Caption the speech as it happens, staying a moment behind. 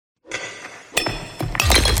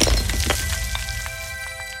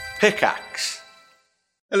Pickaxe.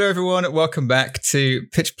 Hello, everyone. Welcome back to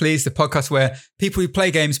Pitch Please, the podcast where people who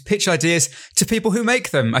play games pitch ideas to people who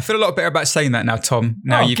make them. I feel a lot better about saying that now, Tom.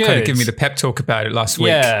 Now you've kind of given me the pep talk about it last week.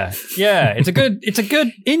 Yeah. It's a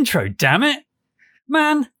good intro, damn it.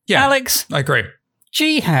 Man, yeah, Alex. I agree.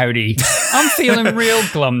 Gee, howdy. I'm feeling real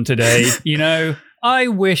glum today. You know, I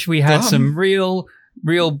wish we had some real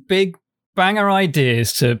big banger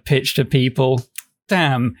ideas to pitch to people.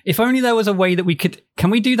 Damn, if only there was a way that we could...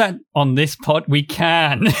 Can we do that on this pod? We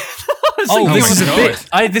can. This is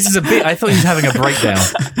a bit. I thought he was having a breakdown.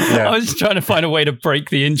 Yeah. I was trying to find a way to break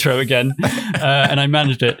the intro again, and I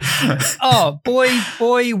managed it. Oh, boy,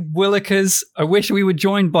 Willikers. I wish we were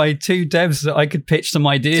joined by two devs that I could pitch some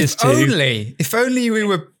ideas to. If only we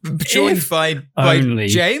were joined by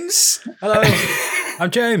James. Hello, I'm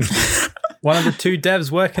James. One of the two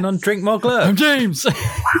devs working on Drink More Glurp. I'm James.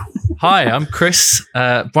 Hi, I'm Chris,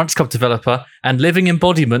 Brunchcop developer and living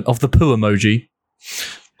embodiment of the poo emoji.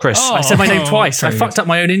 Chris, I said my name twice. I fucked up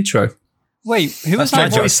my own intro. Wait, who was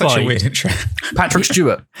that voice such by? a weird intro. Patrick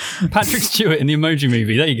Stewart. Patrick Stewart in the Emoji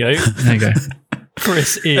Movie. There you go. There you go.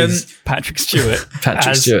 Chris is Patrick Stewart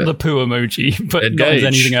as the poo emoji, but not as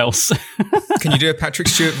anything else. Can you do a Patrick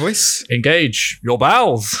Stewart voice? Engage your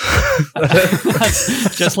bowels.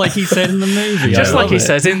 Just like he said in the movie. Just like he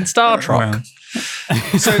says in Star Trek. Wow.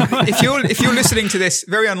 So if you're listening to this,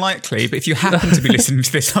 very unlikely, but if you happen to be listening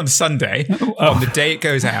to this on Sunday, on the day it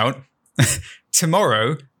goes out,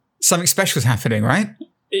 tomorrow, something special is happening, right?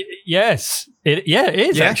 Yes. It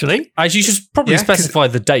is actually. As you should probably specify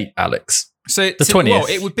the date, Alex. So the 20th. Well,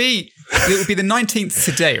 it would be the 19th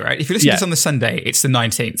today, right? If you listen to this on the Sunday, it's the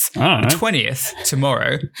 19th. The 20th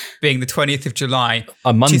tomorrow, being the 20th of July,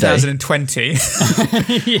 a Monday, 2020.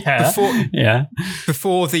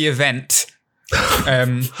 Before the event.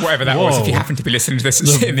 Whatever that was, if you happen to be listening to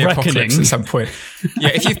this in the apocalypse at some point. Yeah,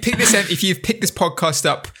 if you've picked this podcast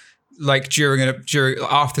up like during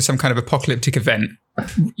after some kind of apocalyptic event.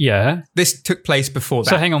 Yeah. This took place before that.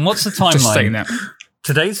 So hang on, what's the timeline? Just saying that.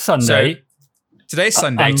 Today's Sunday. Today's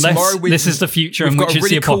Sunday. Unless tomorrow this is the future in which it's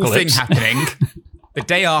the apocalypse. We've got a really cool thing happening the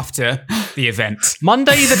day after the event.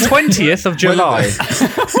 Monday the 20th of July.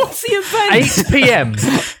 What's the event? 8 p.m.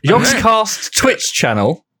 Yogscast Twitch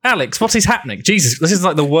channel. Alex, what is happening? Jesus, this is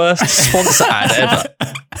like the worst sponsor ad ever.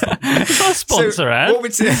 It's not a sponsor ad. What we're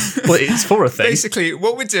doing, well, it's for a thing. Basically,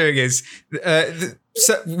 what we're doing is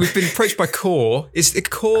we've been approached by Core. Is it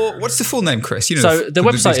Core? What's the full name, Chris? You know, so the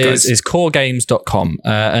website is coregames.com,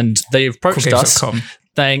 and they've approached us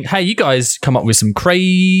saying, "Hey, you guys come up with some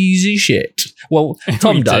crazy shit." Well,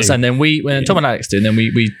 Tom does, and then Tom and Alex do, and then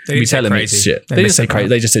we tell them it's shit. They didn't say crazy;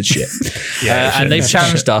 they just said shit. And they've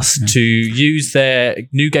challenged us to use their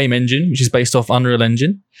new game engine, which is based off Unreal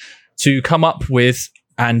Engine, to come up with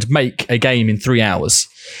and make a game in 3 hours.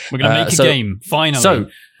 We're going to make a game, finally.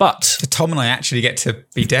 But Tom and I actually get to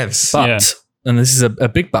be devs. But, and this is a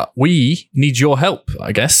big but, we need your help,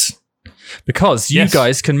 I guess, because you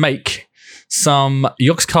guys can make some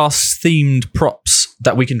Yogscast themed props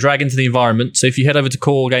that we can drag into the environment. So if you head over to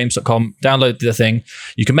coregames.com, download the thing,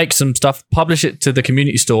 you can make some stuff, publish it to the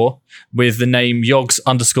community store with the name Yogs_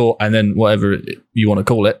 and then whatever you want to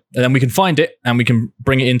call it. And then we can find it and we can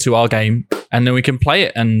bring it into our game and then we can play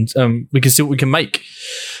it and we can see what we can make.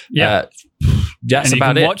 Yeah. That's and about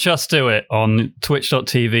you can it. watch us do it on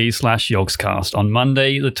twitch.tv/Yogscast on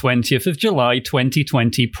Monday, the 20th of July,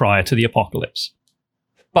 2020, prior to the apocalypse.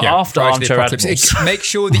 But after Armchair Animals. Make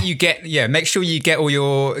sure that you get all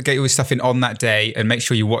your stuff in on that day and make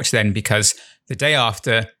sure you watch then because the day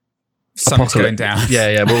after something's going down.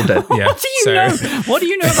 Yeah, we're all dead. What do you know? What do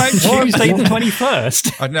you know about Tuesday the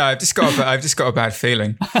 21st? I don't know. I've just got a bad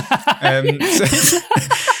feeling.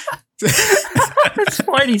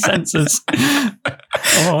 Spidey senses.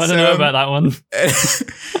 Oh, I don't know about that one.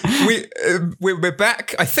 We're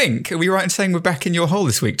back, I think. Are we right in saying we're back in your hole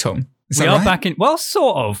this week, Tom? We are back in, well,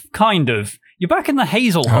 sort of, kind of. You're back in the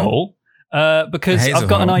Hazel hole because I've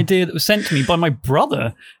got an idea that was sent to me by my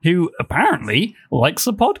brother, who apparently likes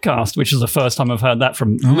the podcast, which is the first time I've heard that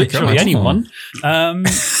from literally anyone. And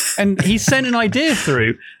he sent an idea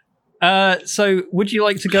through. So would you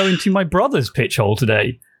like to go into my brother's pitch hole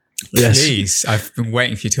today? Yes. Please. I've been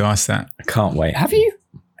waiting for you to ask that. I can't wait. Have you?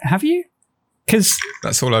 Because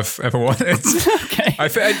that's all I've ever wanted. Okay.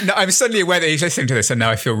 I'm suddenly aware that he's listening to this, and now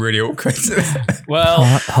I feel really awkward. Well,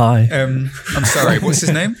 hi. I'm sorry. What's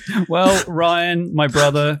his name? Well, Ryan, my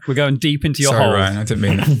brother. We're going deep into your hole. Sorry, Ryan. I didn't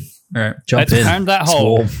mean it. All right. Let's pound that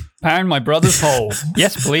hole. Pound my brother's hole.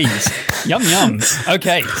 Yes, please. Yum, yum.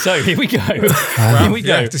 Okay, so here we go. Here we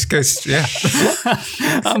go. Yeah, just goes, yeah.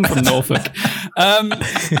 I'm from Norfolk.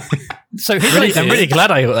 So his idea, I'm really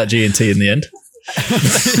glad I got that G&T in the end.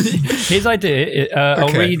 his idea,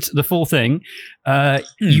 I'll read the full thing.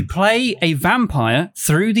 You play a vampire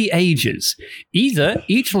through the ages. Either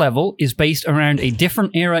each level is based around a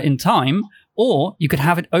different era in time, or you could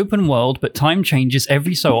have it open world, but time changes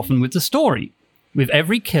every so often with the story. With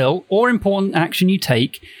every kill or important action you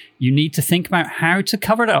take, you need to think about how to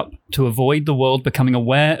cover it up to avoid the world becoming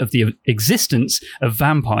aware of the existence of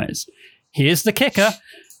vampires. Here's the kicker.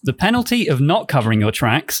 The penalty of not covering your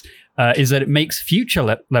tracks is that it makes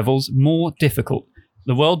future levels more difficult.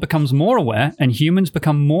 The world becomes more aware and humans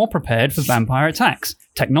become more prepared for vampire attacks.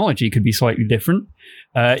 Technology could be slightly different.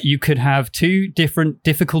 You could have 2 different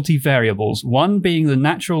difficulty variables, one being the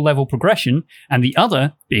natural level progression and the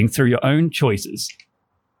other being through your own choices.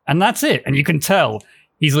 And that's it. And you can tell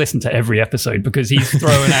he's listened to every episode because he's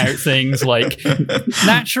throwing out things like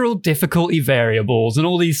natural difficulty variables and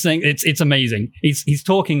all these things. It's amazing. He's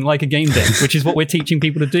talking like a game dev, which is what we're teaching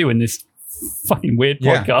people to do in this fucking weird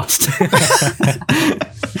podcast.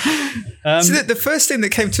 So the first thing that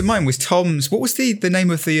came to mind was Tom's. What was the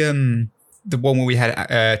name of the one where we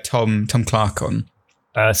had Tom Clark on?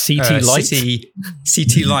 CT Life.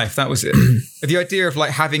 CT Life. That was it. The idea of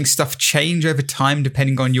like having stuff change over time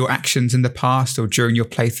depending on your actions in the past or during your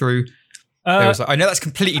playthrough. I know that's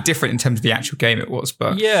completely different in terms of the actual game it was,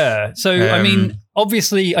 but yeah. So I mean,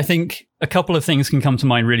 obviously, I think a couple of things can come to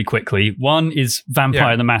mind really quickly. One is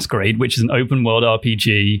Vampire the Masquerade, which is an open world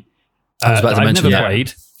RPG. I've never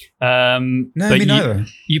played. No, me neither.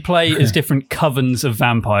 You play as different covens of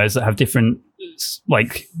vampires that have different,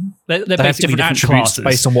 like they're they have different attributes classes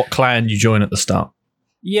based on what clan you join at the start.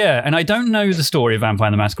 Yeah, and I don't know the story of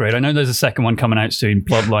Vampire the Masquerade. I know there's a second one coming out soon,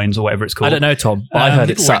 Bloodlines or whatever it's called. I don't know, Tom, but I've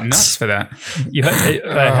heard it sucks. Nuts for that.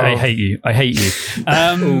 I hate you. I hate you.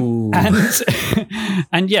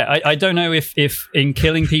 And yeah, I don't know if in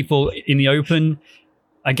killing people in the open,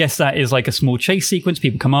 I guess that is like a small chase sequence.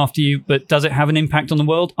 People come after you, but does it have an impact on the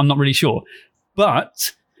world? I'm not really sure.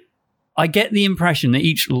 But I get the impression that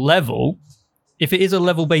each level, if it is a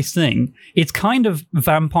level-based thing, it's kind of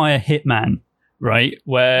Vampire Hitman. Right,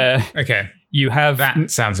 where you have that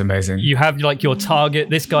sounds amazing. You have like your target.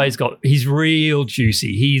 This guy's he's real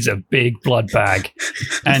juicy. He's a big blood bag,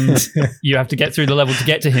 and you have to get through the level to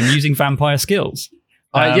get to him using vampire skills.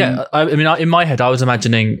 I mean, in my head, I was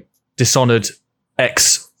imagining Dishonored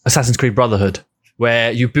X Assassin's Creed Brotherhood, where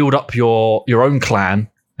you build up your own clan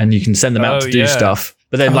and you can send them out to do stuff.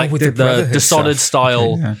 But then, like the Dishonored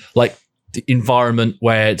style, like the environment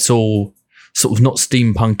where it's all sort of not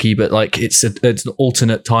steampunky, but like it's an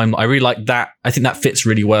alternate time. I really like that. I think that fits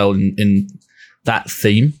really well in that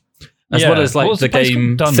theme, as well as like the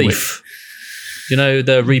game Thief. You know,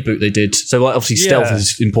 the reboot they did. So like, obviously stealth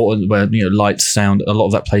is important, where light, sound, a lot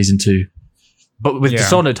of that plays into. But with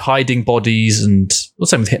Dishonored, hiding bodies and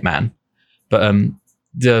same with Hitman. But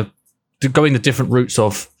going the different routes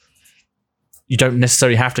of, you don't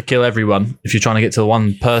necessarily have to kill everyone if you're trying to get to the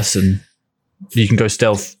one person. You can go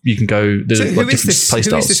stealth. You can go. So who is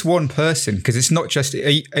this one person? Because it's not just. Are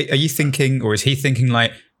you thinking, or is he thinking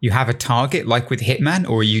like you have a target, like with Hitman,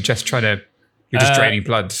 or are you just you're just draining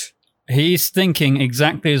blood? He's thinking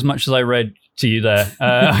exactly as much as I read to you there.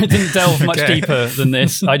 I didn't delve much deeper than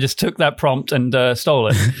this. I just took that prompt and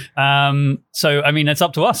stole it. So, I mean, it's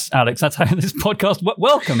up to us, Alex. That's how this podcast...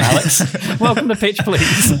 Welcome, Alex. Welcome to Pitch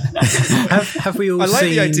Please. Have we all I like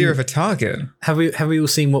the idea of a target. Have we all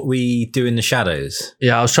seen What We Do in the Shadows?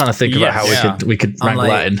 Yeah, I was trying to think about how we could wrangle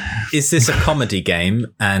that in. Is this a comedy game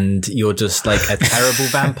and you're just like a terrible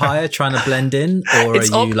vampire trying to blend in? Or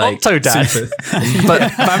it's are you like... Octodad,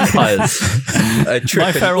 but vampires.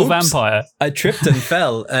 My feral vampire. I tripped and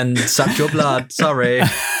fell and sucked your blood. Sorry.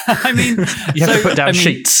 I mean, you have to put down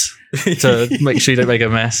sheets to make sure you don't make a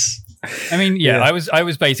mess. I mean, I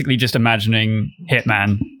was basically just imagining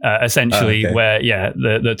Hitman, essentially, where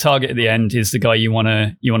the target at the end is the guy you want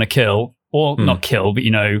to kill, or not kill, but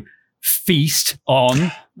feast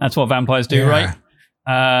on. That's what vampires do, right?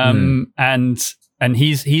 And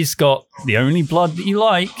he's got the only blood that you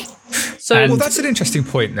like. So, that's an interesting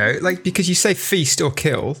point, though. Like, because you say feast or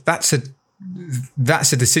kill, that's a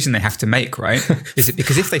decision they have to make, right? Is it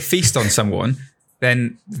because if they feast on someone,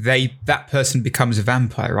 then that person becomes a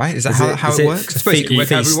vampire, right? Is that how it works? I suppose it can work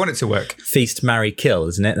however we want it to work. Feast, marry, kill,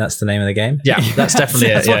 isn't it? That's the name of the game. Yeah, that's definitely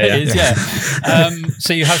it. It is.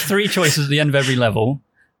 So you have 3 choices at the end of every level.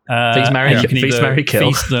 Feast, marry,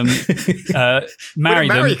 kill. Feast them, marry them. Where did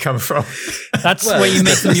marry come from? That's where you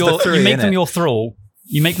make them your thrall.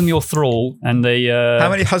 You make them your thrall, and they... How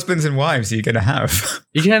many husbands and wives are you going to have?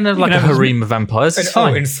 You can have like a harem of vampires. It's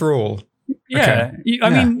fine. In thrall. Yeah, I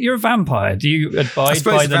mean, you're a vampire. Do you abide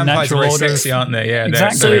by the natural order? Sexy, aren't they? Yeah,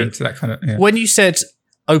 exactly. They're into that kind of. Yeah. When you said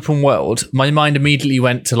open world, my mind immediately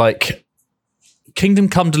went to like Kingdom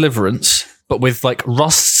Come Deliverance, but with like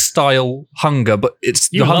Rust-style hunger. But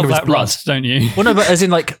it's you the love hunger that is blood, Rust, don't you? Well, no, but as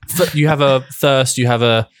in like you have a thirst,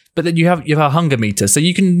 but then you have a hunger meter, so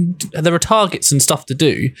you can. There are targets and stuff to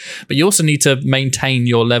do, but you also need to maintain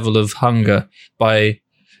your level of hunger by,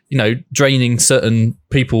 draining certain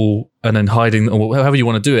people and then hiding, or however you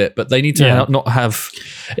want to do it. But they need to not have.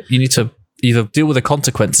 You need to either deal with the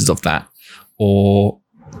consequences of that, or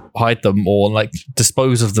hide them, or like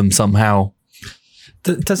dispose of them somehow.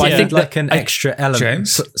 Does it need like an extra element?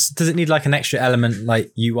 Does it need like an extra element,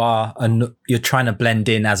 like you're trying to blend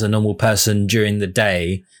in as a normal person during the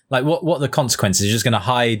day? Like what are the consequences? You're just going to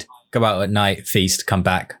hide, go out at night, feast, come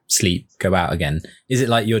back, sleep, go out again. Is it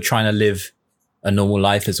like you're trying to live a normal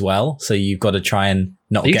life as well? So you've got to try and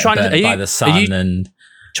not get burned by the sun and...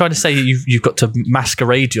 Trying to say you've got to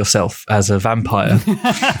masquerade yourself as a vampire.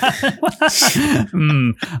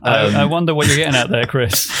 I wonder what you're getting at there,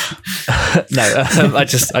 Chris. No, I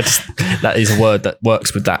just that is a word that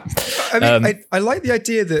works with that. I mean, I like the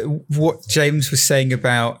idea that what James was saying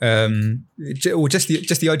about, or just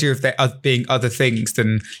the idea of there being other things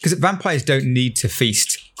than, because vampires don't need to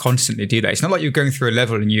feast constantly, do they? It's not like you're going through a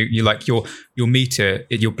level and you like your meter,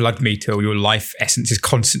 your blood meter, or your life essence is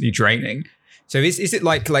constantly draining. So is it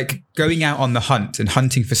like going out on the hunt and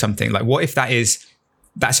hunting for something? Like, what if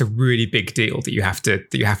that's a really big deal that you have to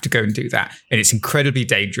go and do that, and it's incredibly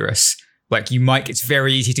dangerous. Like it's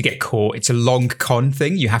very easy to get caught. It's a long con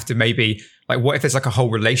thing. You have to maybe, like, what if there's like a whole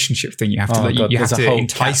relationship thing? You have to you have to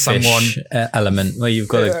entice someone element where you've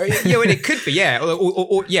got to well, it could be, yeah,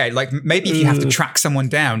 or yeah, like maybe if you have to track someone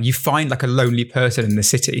down, you find like a lonely person in the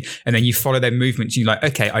city, and then you follow their movements. You're like,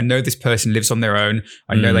 okay, I know this person lives on their own.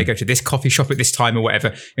 I know they go to this coffee shop at this time or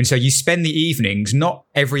whatever, and so you spend the evenings. Not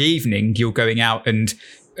every evening you're going out and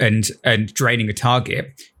draining a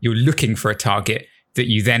target. You're looking for a target that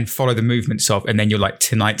you then follow the movements of, and then you're like,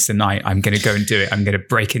 tonight's the night, I'm going to go and do it. I'm going to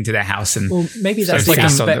break into their house. And maybe that's the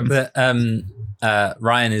aspect that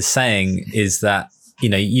Ryan is saying, is that,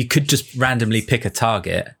 you could just randomly pick a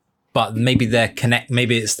target, but maybe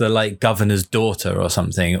maybe it's the like governor's daughter or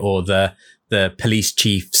something, or the police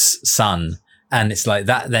chief's son. And it's like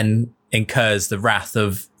that then incurs the wrath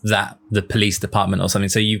of the police department or something.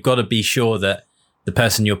 So you've got to be sure that the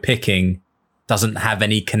person you're picking doesn't have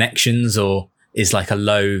any connections, or is like a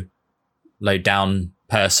low down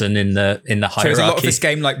person in the hierarchy. So it's a lot of this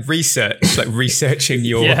game like research, like researching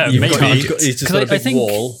your. It's just got a big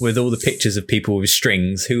wall with all the pictures of people with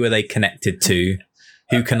strings. Who are they connected to?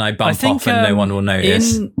 Who can I bump off and no one will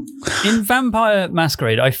notice? In Vampire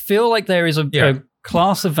Masquerade, I feel like there is a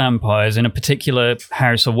class of vampires in a particular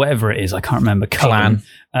house or whatever it is. I can't remember. Clan.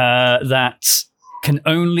 That can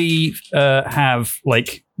only have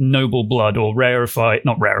like noble blood or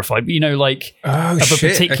not rarefied, but like of a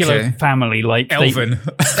particular family, like Elven,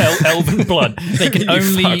 Elven blood. They can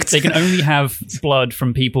only have blood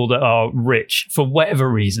from people that are rich for whatever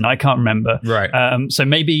reason. I can't remember. Right. So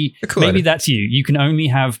maybe that's you. You can only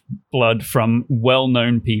have blood from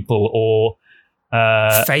well-known people or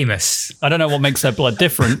famous. I don't know what makes their blood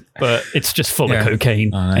different, but it's just full of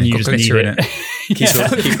cocaine, and you just need it.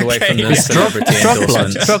 Keep away from the celebrity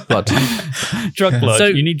endorsements. Drug blood. Drug blood. So,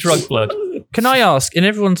 you need drug blood. Can I ask, in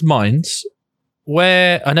everyone's minds,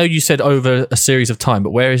 where, I know you said over a series of time,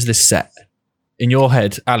 but where is this set in your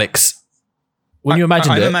head, Alex? When you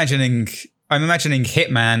imagined it, I'm imagining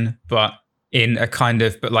Hitman, but in a kind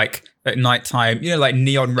of, but like at nighttime, like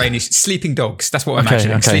neon rainish, Sleeping Dogs. That's what I'm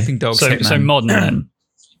imagining. Okay. Sleeping Dogs. So modern then.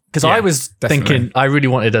 Because I was thinking, I really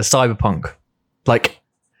wanted a cyberpunk, like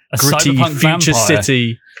a gritty cyberpunk future vampire.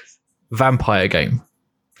 city vampire game.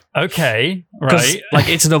 Okay, right. Like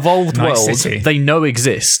it's an evolved Night world City. they know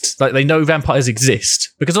exists. Like they know vampires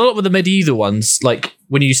exist, because a lot of the medieval ones, like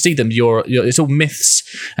when you see them, it's all myths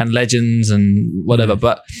and legends and whatever.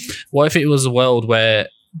 But what if it was a world where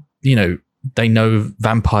they know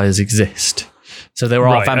vampires exist? So there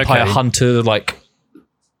are vampire hunter like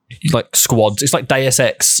squads. It's like Deus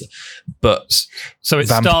Ex, but so it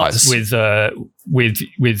vampires. starts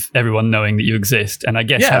with everyone knowing that you exist, and I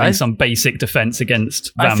guess having some basic defense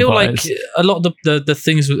against vampires. I feel like a lot of the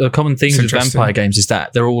things, common themes with vampire games is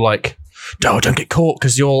that they're all like, no, don't get caught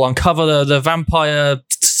because you'll uncover the vampire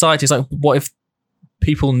society. It's like, what if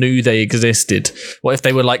people knew they existed? What if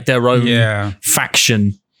they were like their own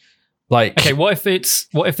faction? Like, okay, what if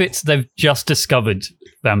it's they've just discovered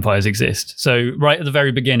vampires exist? So right at the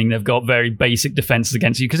very beginning, they've got very basic defenses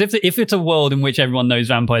against you. Because if it's a world in which everyone knows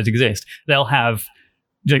vampires exist, they'll have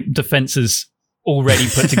defenses already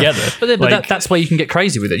put together. But that's where you can get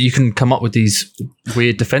crazy with it. You can come up with these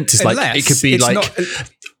weird defenses. Like it could be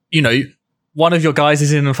one of your guys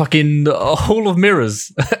is in a fucking hall of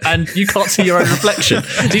mirrors and you can't see your own reflection.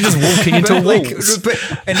 So you're just walking into walls. But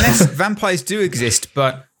unless vampires do exist,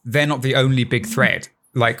 but they're not the only big threat.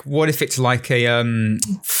 Like, what if it's like a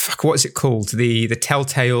what is it called? The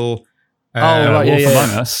Telltale. Wolf Among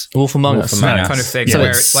Us. Wolf Among Us. That kind of thing. Yeah. Where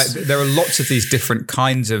it's like there are lots of these different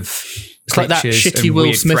kinds of it's like that shitty and Will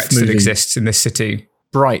weird Smith threats movie that exists in this city.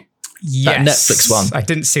 Bright. Yes. That Netflix one. I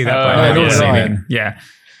didn't see that. Yeah.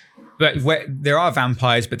 But there are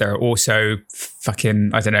vampires, but there are also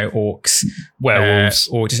fucking, I don't know, orcs, werewolves,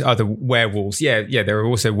 or just other werewolves. Yeah, there are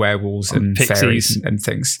also werewolves and pixies fairies and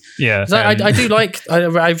things. Yeah, I do like. I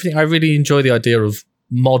really enjoy the idea of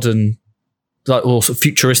modern, like, also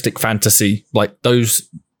futuristic fantasy, like those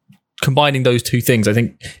combining those two things. I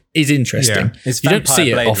think is interesting. Yeah. You don't see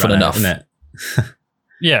it often enough, isn't it?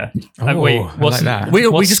 Yeah. Wait, what's like that?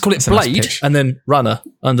 We just call it Blade and then Runner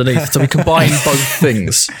underneath. So we combine both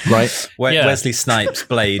things, right? Wesley Snipes,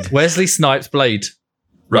 Blade. Wesley Snipes, Blade,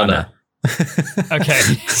 Runner. Okay.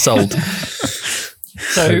 Sold.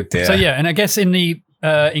 So yeah, and I guess in the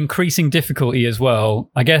increasing difficulty as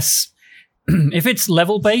well, I guess if it's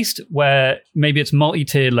level based, where maybe it's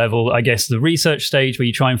multi-tier level, I guess the research stage where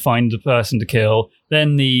you try and find the person to kill,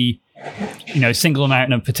 then the singling out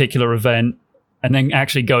in a particular event, and then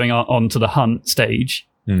actually going on to the hunt stage.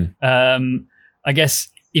 I guess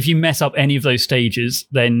if you mess up any of those stages,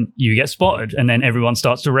 then you get spotted, and then everyone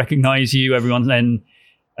starts to recognize you. Everyone then,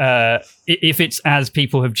 if it's as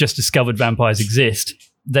people have just discovered vampires exist,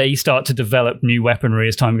 they start to develop new weaponry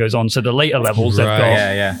as time goes on. So the later levels, they've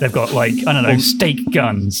got like, I don't know, stake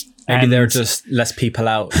guns. Maybe there are just less people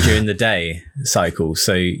out during the day cycle.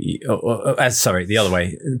 So, the other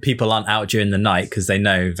way. People aren't out during the night because they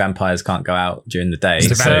know vampires can't go out during the day.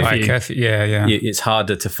 It's a vampire curfew. Yeah. It's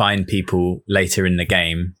harder to find people later in the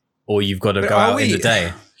game, or you've got to go out in the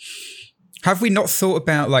day. Have we not thought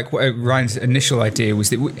about like what Ryan's initial idea was?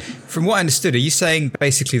 That from what I understood, are you saying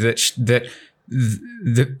basically that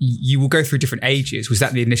you will go through different ages? Was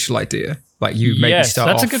that the initial idea? Like you maybe start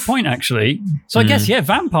that's off... a good point actually. So I guess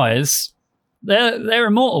vampires, they're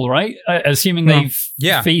immortal, right? Assuming they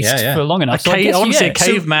feast for long enough. I want to see a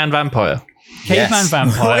caveman vampire. Caveman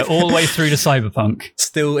vampire all the way through to cyberpunk.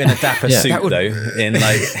 Still in a dapper suit though. In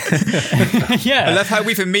like, I love how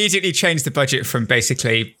we've immediately changed the budget from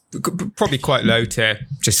basically probably quite low to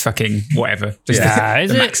just fucking whatever. Just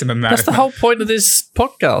the maximum amount. That's the whole point of this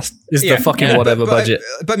podcast. Is the fucking whatever budget.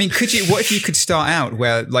 But I mean, what if you could start out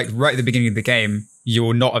where, like, right at the beginning of the game,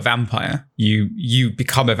 you're not a vampire. You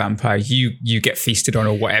become a vampire. You get feasted on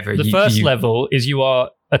or whatever. The first level is you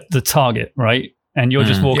are at the target, right? And you're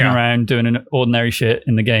just walking around doing an ordinary shit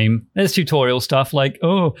in the game. There's tutorial stuff like,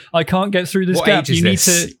 oh, I can't get through this gap. You need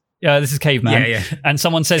to... this is Caveman. Yeah. And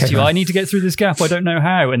someone says to you, I need to get through this gap. I don't know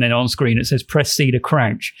how. And then on screen it says, press C to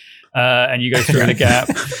crouch. And you go through the gap.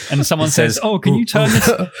 And someone says, oh, can you turn this...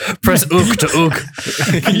 press OOG to OOG.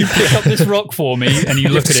 Can you pick up this rock for me? And you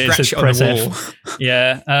look at it, it says, press F.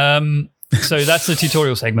 Yeah. So that's the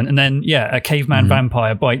tutorial segment. And then, a caveman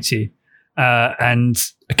vampire bites you. And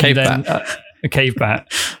a cave bat. A cave bat.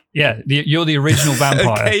 Yeah, you're the original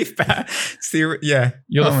vampire. A cave bat. You're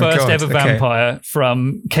the first ever vampire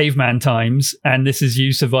from caveman times, and this is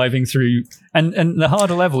you surviving through. And the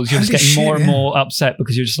harder levels, you're just getting more and more upset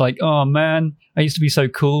because you're just like, oh man, I used to be so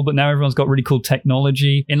cool, but now everyone's got really cool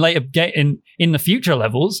technology. In the future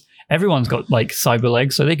levels, everyone's got like cyber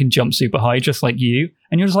legs, so they can jump super high just like you.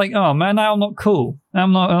 And you're just like, oh man, now I'm not cool.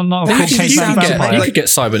 I'm not a cool caveman vampire. You could get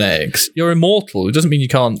cybernetics. You're immortal. It doesn't mean you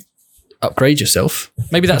can't upgrade yourself.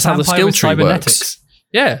 Maybe that's how the skill tree works.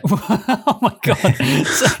 Yeah. Oh my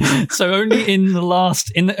god. So only in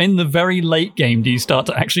the very late game do you start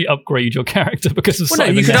to actually upgrade your character because of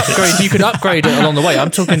cybernetics. You could upgrade it along the way.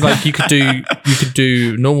 I'm talking like you could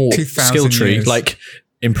do normal skill tree, like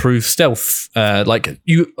improve stealth.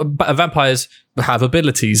 Vampires have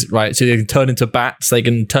abilities, right? So they can turn into bats, they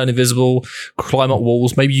can turn invisible, climb up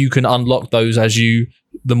walls. Maybe you can unlock those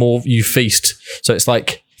the more you feast. So it's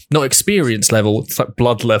like not experience level, it's like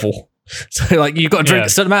blood level. So like you've got to drink a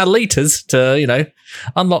certain amount of liters to,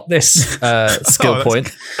 unlock this skill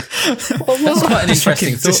point. That's quite an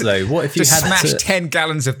interesting thought though. What if you had smash 10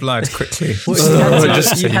 gallons of blood quickly? What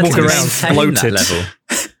if you had to walk around bloated level?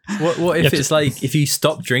 What if it's like if you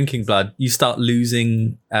stop drinking blood, you start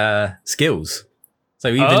losing skills? So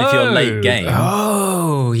even if you're late game.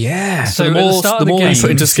 Oh, yeah. So the more you put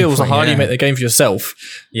into skills, the harder you make the game for yourself.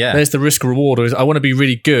 Yeah. There's the risk reward. I want to be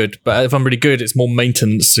really good, but if I'm really good, it's more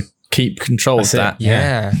maintenance to keep control of that.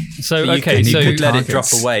 Yeah. So you okay, so you could let it drop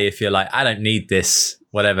away if you're like, I don't need this,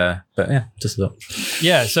 whatever. But yeah, just look.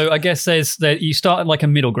 Yeah, so I guess you start at like a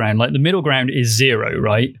middle ground. Like the middle ground is 0,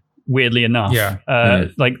 right? Weirdly enough. Yeah.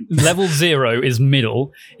 Like level 0 is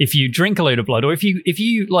middle. If you drink a load of blood, or if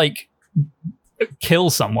you like kill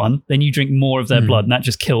someone, then you drink more of their blood, and that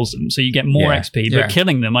just kills them. So you get more XP. But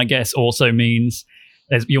killing them, I guess, also means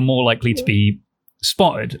you're more likely to be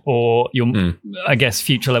spotted, or I guess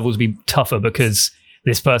future levels will be tougher because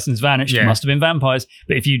this person's vanished. It must have been vampires.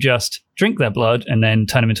 But if you just drink their blood and then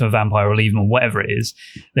turn them into a vampire or leave them or whatever it is,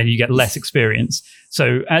 then you get less experience.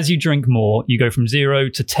 So as you drink more, you go from 0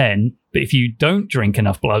 to 10. But if you don't drink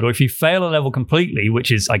enough blood, or if you fail a level completely,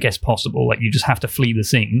 which is, I guess, possible, like you just have to flee the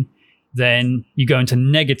scene, then you go into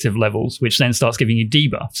negative levels, which then starts giving you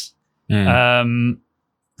debuffs.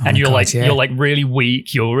 And you're like really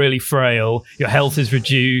weak, you're really frail, your health is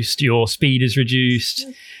reduced, your speed is reduced.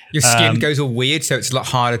 Your skin goes all weird, so it's a lot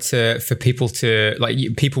harder for people to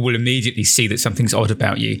people will immediately see that something's odd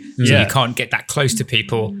about you. So you can't get that close to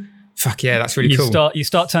people. Fuck yeah, that's really cool. You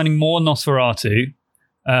start turning more Nosferatu.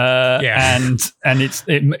 And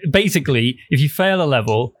it basically, if you fail a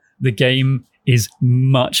level, the game is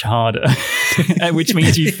much harder, which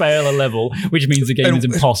means you fail a level, which means the game is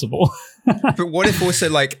impossible. But what if also,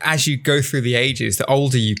 like, as you go through the ages, the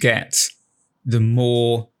older you get, the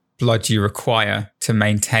more blood you require to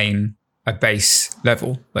maintain a base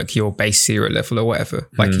level, like your base 0 level or whatever.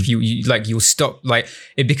 Like if you'll stop, like,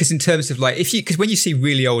 because in terms of like, because when you see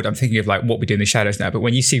really old, I'm thinking of like What We Do in the Shadows now, but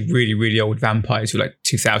when you see really, really old vampires who are like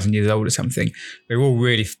 2,000 years old or something, they're all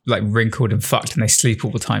really like wrinkled and fucked and they sleep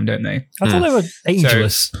all the time, don't they? I thought they were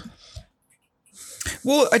ageless.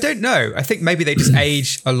 Well, I don't know. I think maybe they just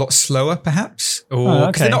age a lot slower, perhaps, or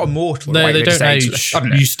because they're not immortal. No, right? they don't age.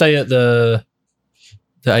 You stay at the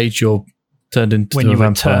age you're turned into when a you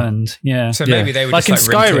vampire. Returned. Yeah. So maybe they were like just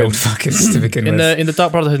in like Skyrim fuckers to begin with. In the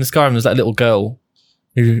Dark Brotherhood in Skyrim, there's that little girl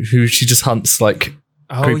who she just hunts like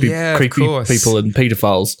creepy people and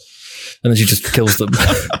paedophiles, and then she just kills them.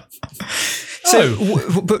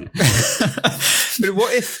 But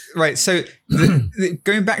what if, right? So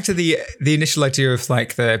going back to the initial idea of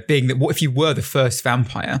like what if you were the first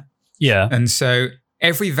vampire? Yeah. And so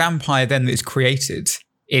every vampire then that's created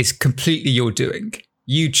is completely your doing.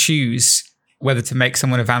 You choose whether to make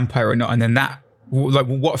someone a vampire or not, and then that, like,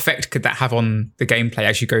 what effect could that have on the gameplay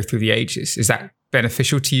as you go through the ages? Is that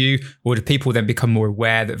beneficial to you, or do people then become more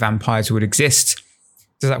aware that vampires would exist?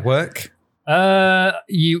 Does that work?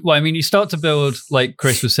 You start to build, like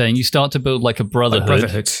Chris was saying, you start to build like a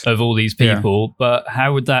brotherhood of all these people, but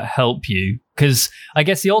how would that help you? Because I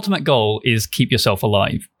guess the ultimate goal is keep yourself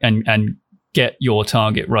alive and get your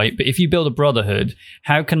target, right? But if you build a brotherhood,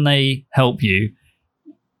 how can they help you?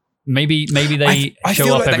 Maybe they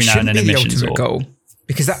show up every now and then in missions. Goal,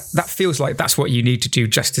 because that feels like that's what you need to do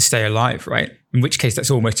just to stay alive, right? In which case,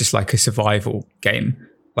 that's almost just like a survival game.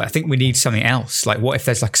 Like, I think we need something else. Like, what if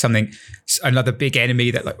there's like another big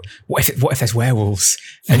enemy that, like, what if there's werewolves?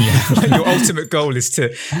 And like, your ultimate goal is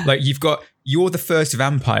to, like, you're the first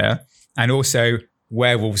vampire, and also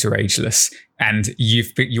werewolves are ageless, and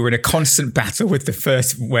you're in a constant battle with the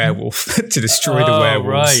first werewolf to destroy the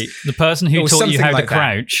werewolves. Right, the person who taught you how to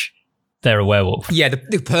crouch. They're a werewolf. Yeah,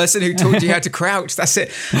 the person who taught you how to crouch. That's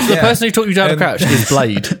it. The person who taught you how to crouch is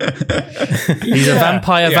Blade. He's a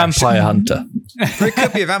vampire hunter. Or it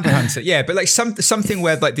could be a vampire hunter. Yeah, but like something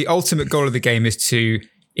where like the ultimate goal of the game is to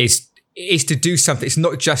do something. It's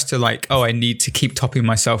not just to like, oh, I need to keep topping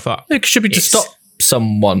myself up. It should be to stop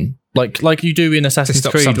someone. Like you do in Assassin's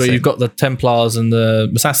Creed, where you've got the Templars and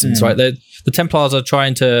the Assassins, right? The Templars are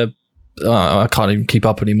trying to. I can't even keep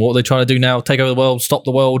up anymore. What they're trying to do now: take over the world, stop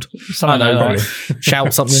the world. I don't know,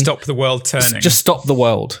 shout something. Stop the world turning. Just stop the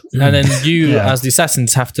world, and then you, as the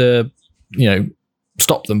assassins, have to,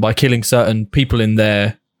 stop them by killing certain people in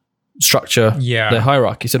their structure, their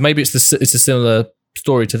hierarchy. So maybe it's a similar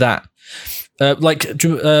story to that. Like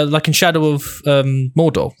in Shadow of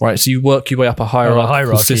Mordor, right? So you work your way up a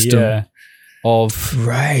hierarchy system of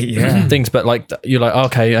things, but like you're like,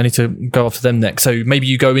 okay, I need to go after them next. So maybe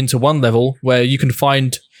you go into one level where you can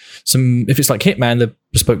find some, if it's like Hitman, the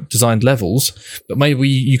bespoke designed levels, but maybe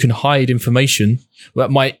you can hide information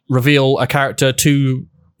that might reveal a character to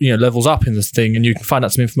levels up in this thing, and you can find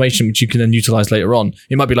out some information which you can then utilize later on.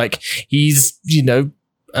 It might be like he's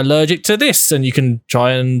allergic to this, and you can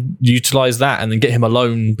try and utilize that and then get him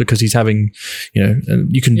alone because he's having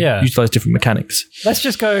you can utilize different mechanics. Let's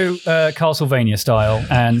just go Castlevania style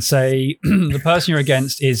and say the person you're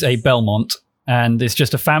against is a Belmont, and it's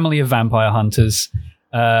just a family of vampire hunters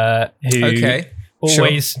who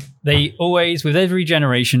they always, with every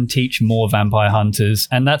generation, teach more vampire hunters.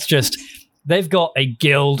 And that's just, they've got a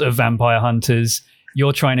guild of vampire hunters.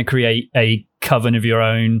 You're trying to create a coven of your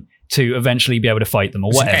own to eventually be able to fight them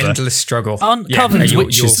or whatever. It's an endless struggle. Covens,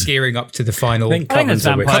 you're gearing up to the final. I think there's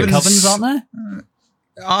vampire covens, aren't there?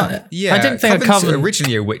 Yeah, I didn't think a coven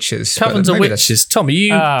originally are witches. Covens are witches. Tommy,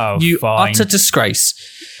 you utter disgrace.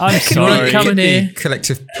 I'm sorry. Come in here.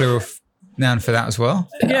 Collective plural noun for that as well.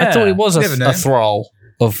 Yeah. I thought it was a thrall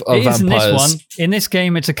of it vampires. In this one. In this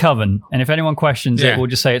game, it's a coven, and if anyone questions it, we'll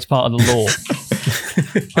just say it's part of the law.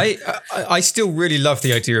 I still really love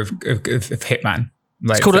the idea of Hitman.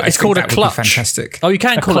 Like, it's called a clutch. Fantastic. Oh, you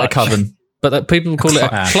can call it a coven, but people call it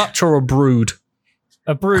a clutch or a brood.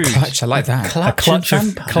 A brood. A clutch, I like that. A clutch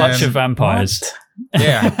of vampires. What?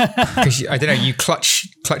 Yeah, because I don't know. You clutch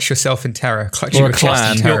yourself in terror. Clutch your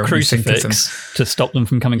chest in terror. Your crucifix to stop them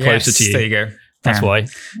from coming closer to you. There you go. That's why.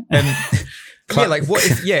 Yeah, like what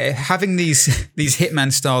if having these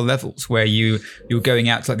Hitman style levels where you're going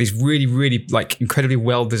out to like these really, really like incredibly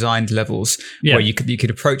well designed levels where you could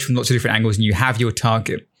approach from lots of different angles and you have your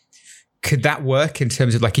target. Could that work in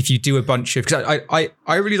terms of like if you do a bunch of, because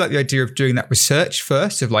I really like the idea of doing that research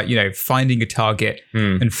first of like, you know, finding a target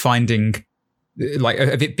and finding like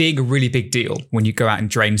of it being a really big deal when you go out and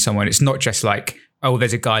drain someone. It's not just like, oh,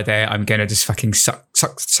 there's a guy there, I'm going to just fucking suck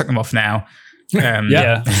them off now.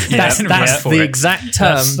 That's the exact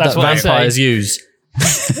term that vampires use.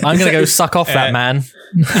 I'm going to go suck off that man.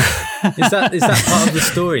 Is that part of the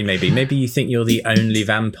story? Maybe you think you're the only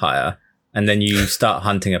vampire, and then you start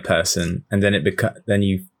hunting a person, and then then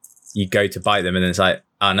you go to bite them, and then it's like,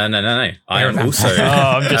 oh no, I am also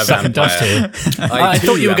I'm just sucking dust here. I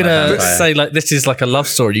thought you were going to say like this is like a love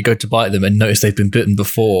story. You go to bite them and notice they've been bitten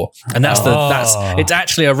before, and that's it's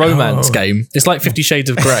actually a romance game. It's like 50 Shades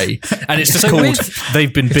of Grey, and it's just called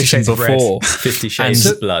They've Been Bitten Before. 50 Shades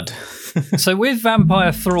of Blood. So with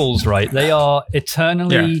vampire thralls, right? They are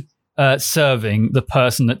eternally serving the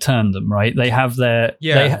person that turned them, right? They have their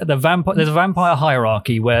there's a vampire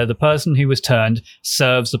hierarchy where the person who was turned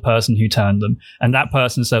serves the person who turned them, and that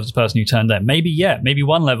person serves the person who turned them. Maybe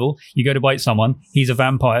one level you go to bite someone, he's a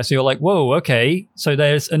vampire, so you're like, whoa, okay, so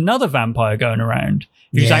there's another vampire going around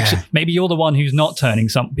who's actually, maybe you're the one who's not turning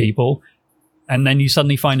some people, and then you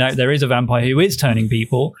suddenly find out there is a vampire who is turning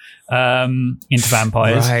people into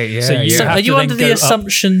vampires. Right, yeah, so are you under the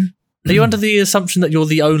assumption? Are you under the assumption that you're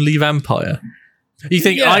the only vampire? You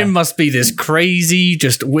think I must be this crazy?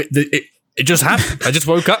 It just happened. I just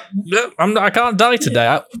woke up. I can't die today.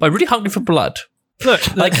 I'm really hungry for blood.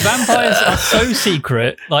 Look, like vampires are so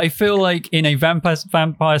secret. Like, I feel like in a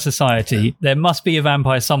vampire society, there must be a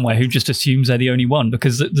vampire somewhere who just assumes they're the only one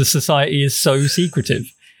because the society is so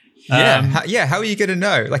secretive. How are you going to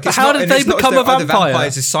know? Like, how did they become a vampire?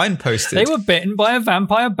 Vampires are signposted. They were bitten by a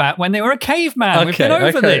vampire bat when they were a caveman. We've been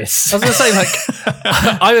over this. I was going to say, like,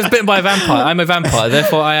 I was bitten by a vampire. I'm a vampire,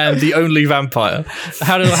 therefore I am the only vampire.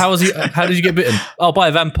 How did you get bitten? Oh, by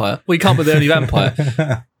a vampire. Well, you can't be the only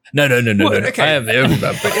vampire. No. Okay. I am the only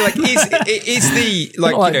vampire. But like, is the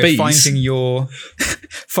like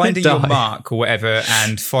finding your mark or whatever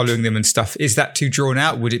and following them and stuff? Is that too drawn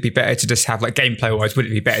out? Would it be better to just have like gameplay wise? Would it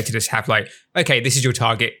be better to just have like, okay, this is your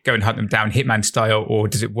target, go and hunt them down, Hitman style, or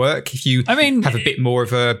does it work if you have a bit more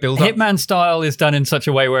of a build up? Hitman style is done in such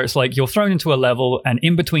a way where it's like you're thrown into a level, and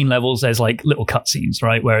in between levels there's like little cutscenes,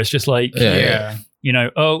 right? Where it's just like, you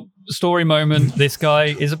know, story moment, this guy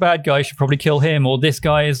is a bad guy, should probably kill him, or this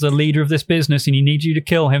guy is the leader of this business and he needs you to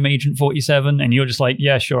kill him, Agent 47, and you're just like,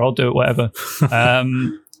 yeah, sure, I'll do it, whatever.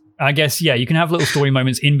 I guess, you can have little story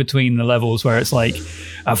moments in between the levels where it's like,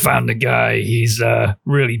 I found a guy, he's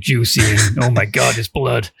really juicy, and oh my god, his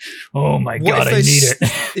blood, oh my god, I need it.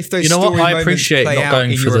 If those I appreciate not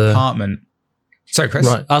going for the apartment. Sorry, Chris.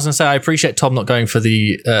 Right. I was going to say, I appreciate Tom not going for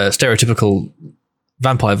the stereotypical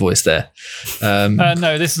vampire voice there.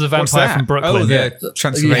 No, this is a vampire from Brooklyn. Oh, the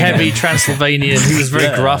Transylvanian. Heavy Transylvanian. He was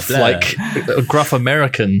very gruff, like a gruff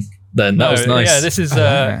American. Then that was nice. Yeah, this is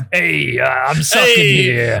hey, I'm sucking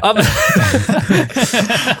here. I'm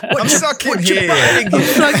sucking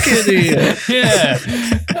here. Yeah.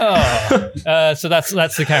 So that's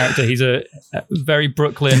the character. He's a very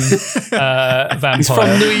Brooklyn vampire. He's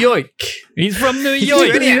from New York. He's from New York.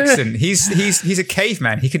 He can do any accent. He's a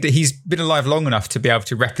caveman. He's been alive long enough to be able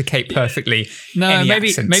to replicate perfectly.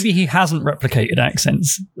 Maybe he hasn't replicated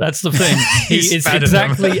accents. That's the thing. He is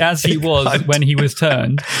exactly as he was when he was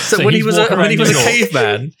turned. So when he was a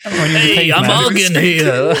caveman. Hey, I'm Morgan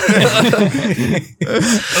here.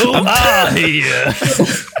 I'm here.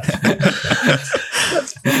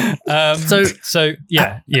 So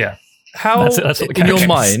yeah. How, that's in your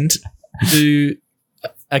mind,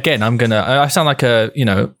 again, I sound like a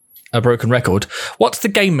broken record. What's the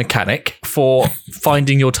game mechanic for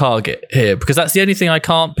finding your target here? Because that's the only thing I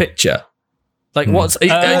can't picture. Like, do you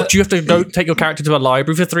have to go take your character to a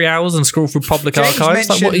library for 3 hours and scroll through public archives?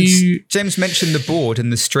 Like, what are you? James mentioned the board and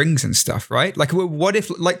the strings and stuff, right? Like, what if,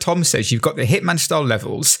 like Tom says, you've got the Hitman style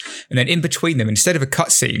levels, and then in between them, instead of a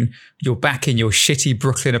cutscene, you're back in your shitty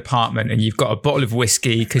Brooklyn apartment, and you've got a bottle of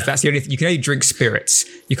whiskey because that's the only thing you can only drink spirits.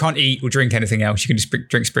 You can't eat or drink anything else. You can just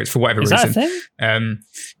drink spirits for whatever reason. Is that a thing?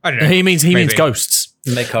 I don't know. He means ghosts.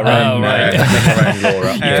 Make our own lore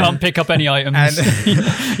up. You can't pick up any items.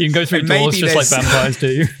 You can go through doors just like vampires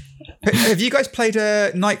do. Have you guys played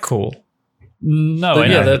Nightcall? No, I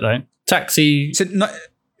know that. Taxi. So,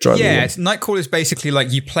 Nightcall is basically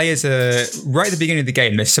like you play as right at the beginning of the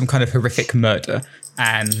game. There's some kind of horrific murder,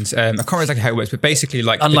 and I can't remember exactly how it works, but basically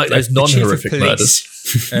like unlike those non-horrific murders.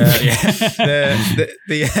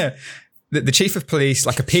 The chief of police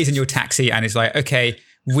like appears in your taxi and is like, okay,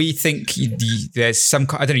 we think there's some,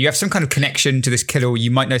 I don't know, you have some kind of connection to this killer, or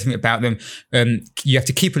you might know something about them. You have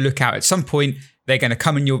to keep a lookout. At some point, they're going to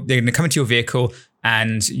come into your vehicle,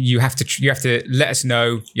 and you have to let us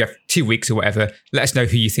know. You have 2 weeks or whatever. Let us know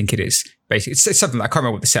who you think it is. Basically, it's something like, I can't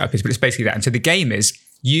remember what the setup is, but it's basically that. And so the game is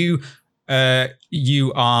you're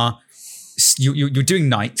doing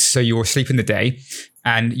nights, so you're asleep in the day,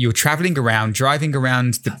 and you're driving around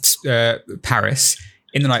Paris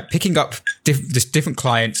in the night, picking up different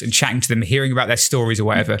clients and chatting to them, hearing about their stories or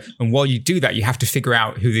whatever. And while you do that, you have to figure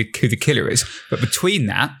out who the killer is. But between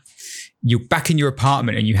that, you're back in your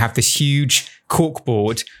apartment and you have this huge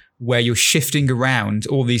corkboard where you're shifting around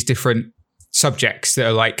all these different subjects that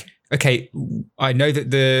are like, okay, I know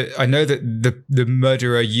that the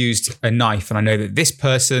murderer used a knife, and I know that this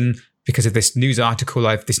person, because of this news article,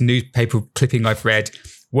 this newspaper clipping I've read,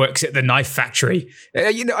 works at the knife factory.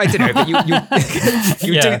 I don't know, but you're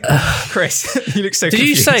doing, Chris, you look so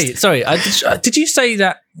confused. Did you say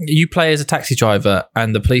that you play as a taxi driver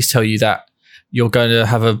and the police tell you that you're going to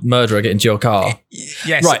have a murderer get into your car?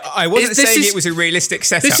 Yes. Right. I wasn't saying it was a realistic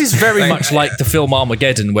setup. This is very much like the film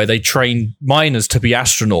Armageddon, where they train miners to be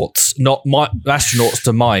astronauts, not astronauts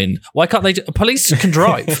to mine. Why can't they? Police can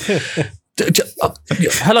drive.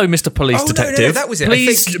 Hello, Mr. Police Detective. No, that was it.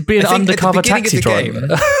 Please be an undercover taxi driver.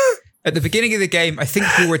 At the beginning of the game, I think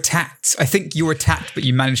you were attacked. But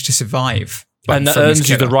you managed to survive. And that earns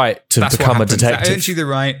you the right to become a detective. That earns you the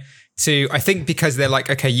right to, I think, because they're like,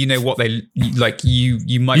 okay, you know what they like. You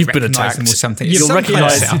might recognize them or something. You'll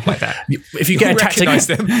recognize them like that. If you get attacked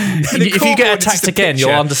again,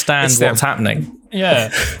 you'll understand what's happening. Yeah,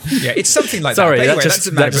 it's something like that. Sorry,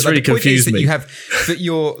 that just really confused me. That you have that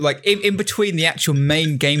you're like in between the actual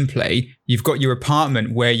main gameplay, you've got your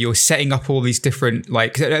apartment where you're setting up all these different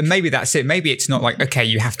maybe that's it. Maybe it's not like, okay,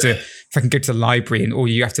 you have to fucking go to the library or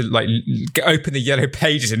you have to open the yellow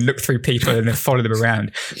pages and look through people and then follow them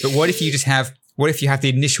around. But what if you have the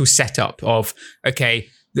initial setup of, okay,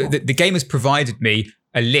 the game has provided me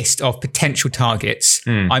a list of potential targets.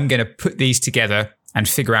 I'm going to put these together and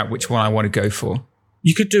figure out which one I want to go for.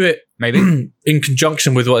 You could do it maybe in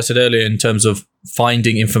conjunction with what I said earlier in terms of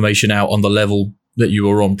finding information out on the level that you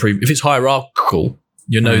were on. If it's hierarchical,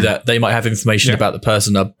 you know that they might have information about the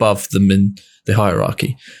person above them in the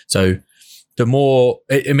hierarchy. So the more,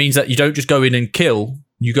 it means that you don't just go in and kill.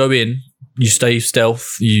 You go in, you stay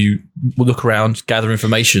stealth, you look around, gather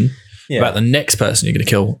information about the next person you're going to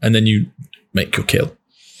kill, and then you make your kill.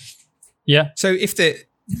 Yeah. So if the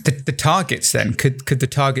targets then, could the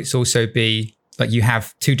targets also be like you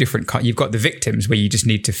have two different you've got the victims where you just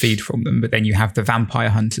need to feed from them, but then you have the vampire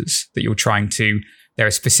hunters that you're trying to, there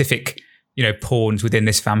are specific pawns within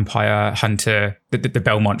this vampire hunter, the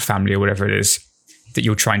Belmont family or whatever it is, that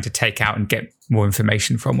you're trying to take out and get more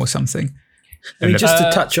information from or something. I mean, just to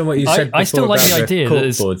touch on what you said before, I still like the idea that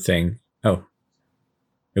corkboard thing. Oh,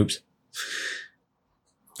 oops.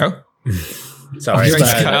 Oh. Sorry.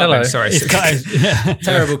 Hello. Sorry.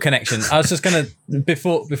 Terrible connection. I was just going to,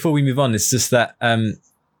 before we move on, it's just that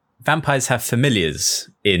vampires have familiars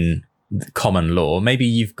in common law. Maybe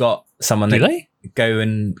you've got someone that go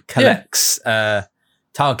and collects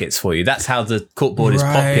targets for you. That's how the corkboard is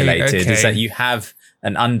populated, is that you have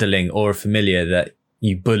an underling or a familiar that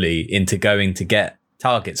you bully into going to get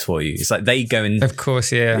targets for you. It's like they go and... Of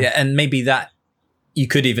course, yeah. And maybe that you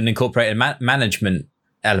could even incorporate a management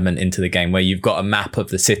element into the game where you've got a map of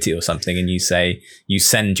the city or something and you say you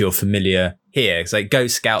send your familiar here. It's like, go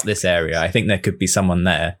scout this area. I think there could be someone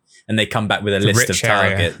there, and they come back with a list of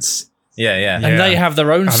targets. Yeah. And they have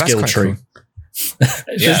their own skill tree. Cool.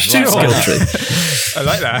 Skill tree. I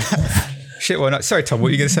like that. Shit, well, not. Sorry, Tom, what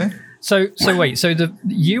were you going to say? So wait, so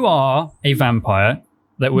you are a vampire.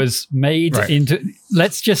 that was made into.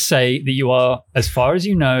 Let's just say that you are, as far as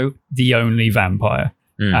you know, the only vampire.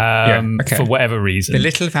 For whatever reason. The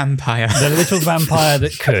little vampire. The little vampire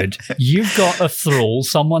that could. You've got a thrall,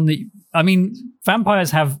 someone that... I mean,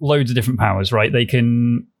 vampires have loads of different powers, right? They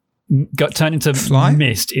can turn into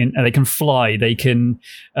mist. They can fly. They can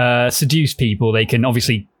seduce people. They can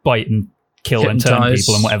obviously bite and kill and turn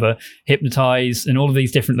people and whatever. Hypnotize and all of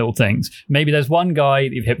these different little things. Maybe there's one guy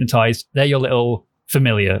that you've hypnotized. They're your little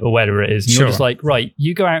familiar or whatever it is. And you're just like, right,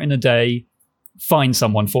 you go out in the day, find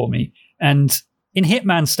someone for me. And... in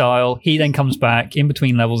Hitman style, he then comes back in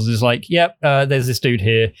between levels and is like, yep, there's this dude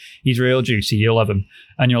here. He's real juicy. You'll love him.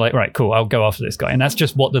 And you're like, right, cool. I'll go after this guy. And that's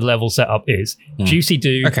just what the level setup is. Juicy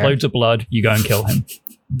dude, loads of blood. You go and kill him.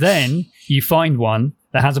 Then you find one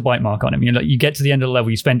that has a bite mark on him. You get to the end of the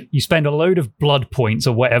level. You spend a load of blood points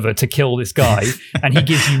or whatever to kill this guy. And he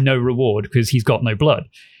gives you no reward because he's got no blood.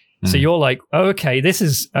 So you're like, oh, okay, this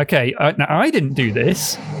is... okay, now I didn't do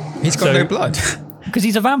this. He's got no blood. Because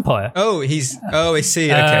he's a vampire. Oh, I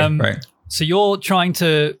see. Okay, right. So you're trying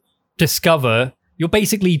to discover, you're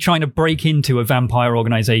basically trying to break into a vampire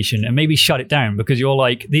organization and maybe shut it down because you're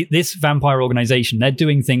like, this vampire organization, they're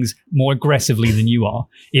doing things more aggressively than you are.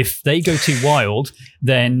 If they go too wild,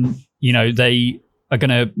 then, they are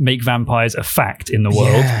going to make vampires a fact in the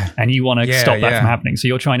world and you want to stop that from happening. So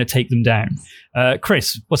you're trying to take them down.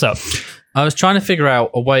 Chris, what's up? I was trying to figure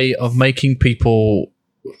out a way of making people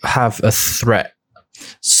have a threat.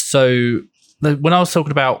 So when I was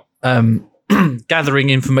talking about gathering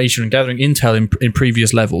information and gathering intel in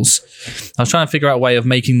previous levels, I was trying to figure out a way of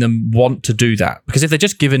making them want to do that. Because if they're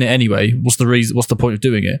just given it anyway, what's the point of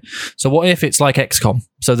doing it? So what if it's like XCOM?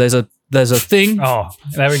 So there's a thing. Oh,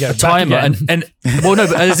 there we go. A timer and well, no,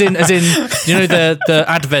 but as in the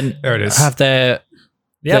Advent there it is. Have their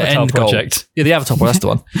the Avatar project. Goal. Yeah, the Avatar project, that's the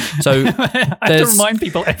one. So I have to remind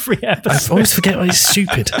people every episode. I always forget it's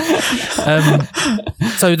stupid.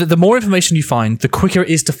 So the more information you find, the quicker it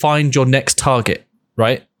is to find your next target,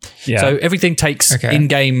 right? Yeah. So everything takes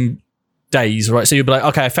in-game days, right? So you'll be like,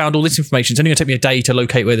 okay, I found all this information. It's only going to take me a day to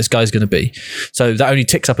locate where this guy's going to be. So that only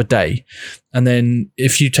ticks up a day. And then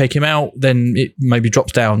if you take him out, then it maybe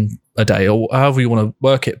drops down a day or however you want to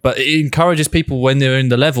work it. But it encourages people when they're in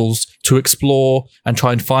the levels to explore and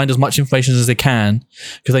try and find as much information as they can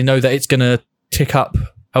because they know that it's going to tick up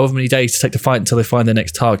however many days to take to fight until they find their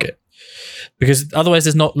next target. Because otherwise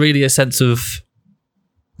there's not really a sense of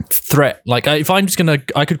threat. Like if I'm just going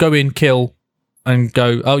to, I could go in, kill and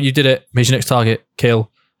go, oh, you did it. Here's your next target, kill.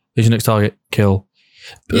 Here's your next target, kill.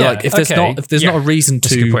 But like if there's not a reason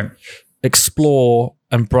to explore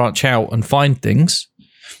and branch out and find things,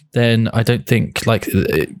 then I don't think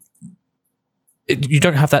you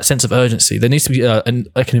don't have that sense of urgency. There needs to be an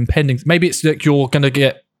impending. Maybe it's like you're going to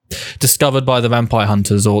get discovered by the vampire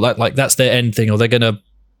hunters, or that's their end thing, or they're going to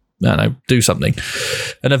do something.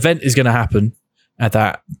 An event is going to happen at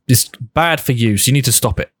that. It's bad for you, so you need to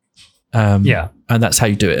stop it. And that's how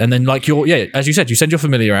you do it. And then as you said, you send your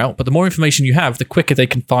familiar out, but the more information you have, the quicker they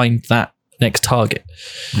can find that next target.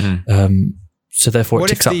 So therefore, it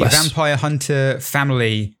ticks up less. What if the vampire hunter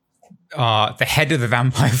family? The head of the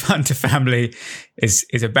vampire hunter family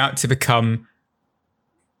is about to become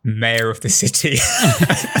mayor of the city.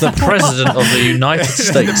 The president of the United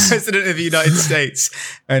States. The president of the United States.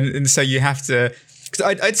 And so you have to...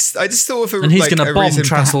 Because I just thought of a... And he's going to bomb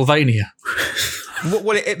Transylvania.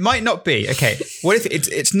 Well, it might not be. Okay. What if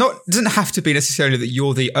it's not... It doesn't have to be necessarily that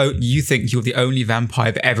you think you're the only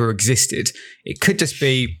vampire that ever existed. It could just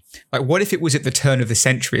be... Like, what if it was at the turn of the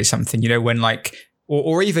century or something, when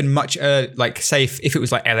or even much, say if it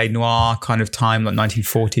was like LA Noire kind of time, like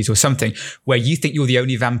 1940s or something, where you think you're the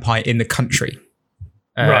only vampire in the country.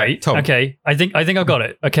 Right. Tom. Okay. I think I've got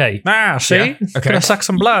it. Okay. See? Yeah. Okay. Gonna suck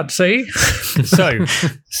some blood, see? So,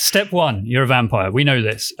 step one, you're a vampire. We know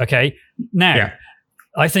this. Okay. Now,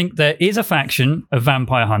 I think there is a faction of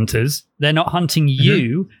vampire hunters. They're not hunting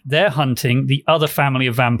you. They're hunting the other family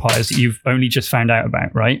of vampires that you've only just found out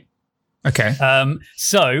about, right? Okay.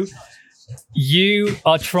 So you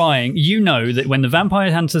are trying, that when the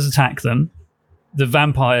vampire hunters attack them, the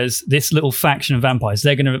vampires, this little faction of vampires,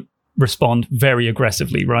 they're going to respond very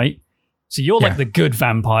aggressively, right? So you're like the good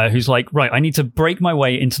vampire who's like, right, I need to break my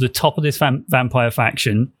way into the top of this vampire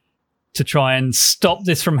faction to try and stop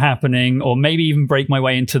this from happening, or maybe even break my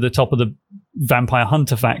way into the top of the vampire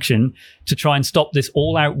hunter faction to try and stop this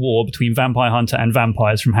all-out war between vampire hunter and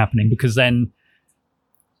vampires from happening, because then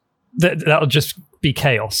that'll just be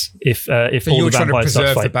chaos if all the vampires start fighting. You're trying to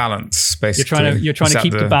preserve the balance, basically. You're trying to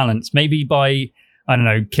keep the balance, maybe by, I don't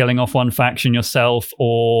know, killing off one faction yourself,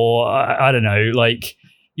 or I don't know, like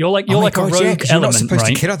You're like a rogue element, you're not supposed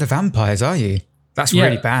right? to kill other vampires, are you? That's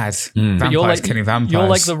really bad. Vampires killing vampires. You're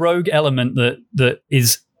like the rogue element that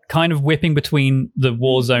is kind of whipping between the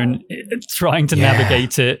war zone, trying to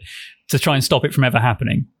navigate it to try and stop it from ever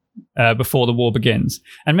happening before the war begins.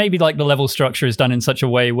 And maybe like the level structure is done in such a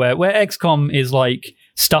way where XCOM is like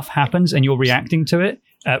stuff happens and you're reacting to it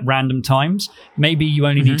at random times. Maybe you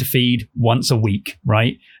only need to feed once a week,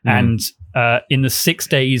 right? And in the 6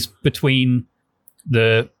 days between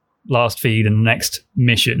the last feed and the next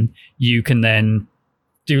mission, you can then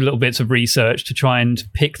do little bits of research to try and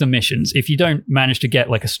pick the missions. If you don't manage to get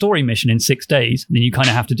like a story mission in 6 days, then you kind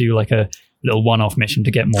of have to do like a little one-off mission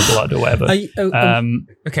to get more blood or whatever.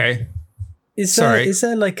 Okay. Is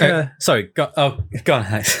there like a... Sorry, go on,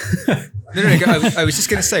 Alex. No, I was just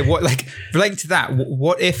going to say, what, like, relating to that,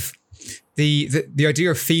 what if the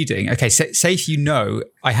idea of feeding, okay, say if you know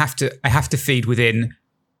I have to feed within,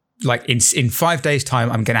 like, in 5 days'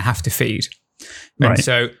 time, I'm going to have to feed. And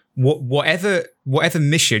so whatever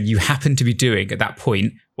mission you happen to be doing at that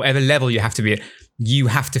point, whatever level you have to be at, you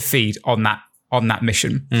have to feed on that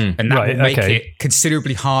mission. And that will make it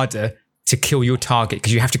considerably harder to kill your target,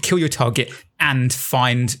 because you have to kill your target and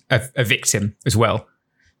find a victim as well.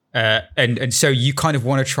 And so you kind of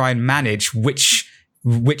want to try and manage which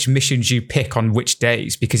missions you pick on which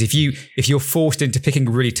days, because if you're forced into picking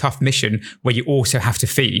a really tough mission where you also have to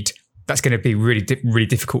feed, that's going to be really really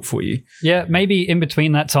difficult for you. Yeah, maybe in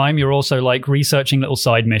between that time you're also like researching little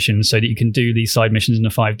side missions so that you can do these side missions in the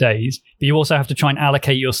 5 days. But you also have to try and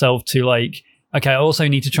allocate yourself to like, okay, I also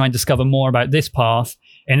need to try and discover more about this path.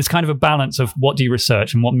 And it's kind of a balance of what do you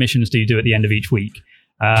research and what missions do you do at the end of each week.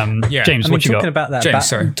 James, what you got? Talking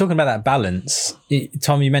about that balance,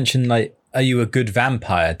 Tom, you mentioned like, are you a good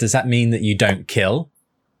vampire? Does that mean that you don't kill?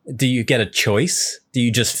 Do you get a choice? Do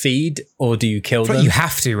you just feed, or do you kill them? You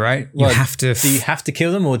have to, right? You have to. Do you have to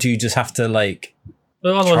kill them, or do you just have to like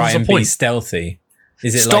try and be stealthy?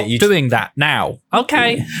 Is it Stop doing that now?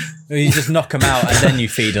 Okay. Or you just knock them out and then you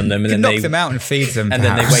feed on them, and then knock them out and feed them, and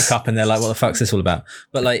then they wake up and they're like, "What the fuck's this all about?"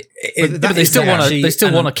 But like, but they still want to. They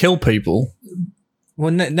still want to kill people.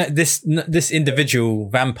 Well, no, this individual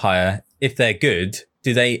vampire, if they're good,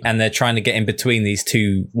 and they're trying to get in between these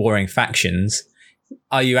two warring factions.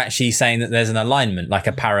 Are you actually saying that there's an alignment, like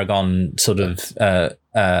a Paragon sort of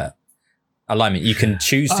alignment? You can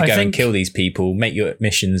choose to go and kill these people, make your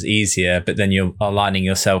missions easier, but then you're aligning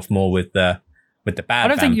yourself more with the bad vampires. I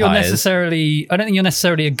don't think you're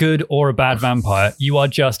necessarily a good or a bad vampire. You are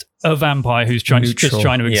just a vampire who's trying to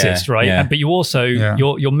exist, right? Yeah. But you also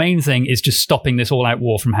your main thing is just stopping this all-out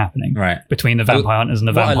war from happening, right? Between the vampire hunters and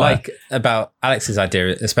the vampire. What I like about Alex's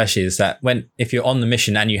idea, especially, is that if you're on the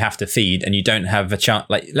mission and you have to feed and you don't have a chance,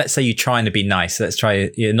 like let's say you're trying to be nice,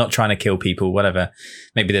 you're not trying to kill people, whatever.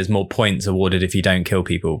 Maybe there's more points awarded if you don't kill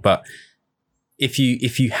people, but if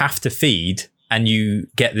you have to feed and you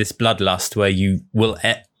get this bloodlust where you will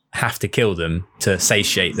have to kill them to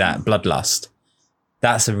satiate that bloodlust.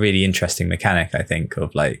 That's a really interesting mechanic, I think,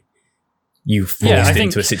 of like you forced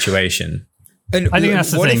into a situation. And I think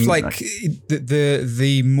that's the thing. What if like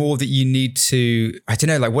the more that you need to, I don't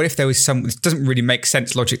know, like what if there was this doesn't really make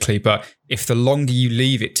sense logically, but if the longer you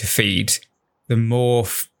leave it to feed, the more,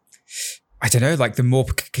 I don't know, like the more,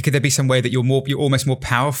 could there be some way that you're almost more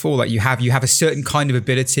powerful? Like you have a certain kind of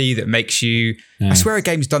ability that makes you, I swear a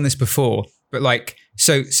game's done this before, but like,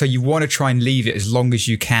 so you want to try and leave it as long as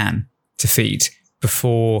you can to feed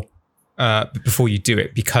before you do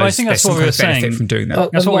it, because I think that's what we were saying from doing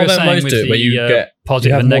that. That's what we were saying with where you get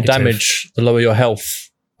positive and more damage, the lower your health.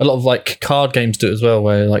 A lot of like card games do it as well,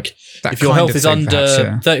 where like if your health is under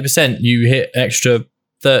 30%, you hit extra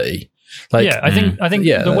 30. Like, I think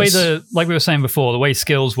the way like we were saying before, the way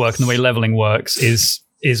skills work and the way leveling works is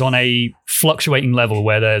on a fluctuating level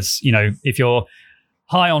where there's, if you're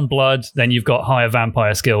high on blood, then you've got higher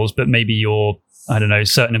vampire skills, but maybe your, I don't know,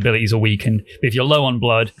 certain abilities are weakened. If you're low on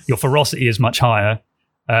blood, your ferocity is much higher,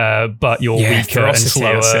 but you're weaker and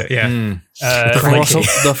slower. The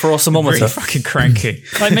ferocimometer. Really fucking cranky.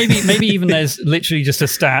 Like maybe even there's literally just a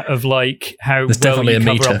stat of like how well you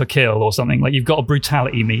cover up a kill or something. Like you've got a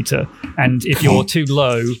brutality meter, and if you're too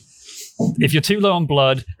low on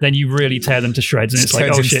blood, then you really tear them to shreds, and it's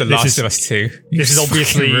like, oh shit, The Last of Us 2. This is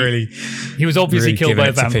obviously he was obviously killed by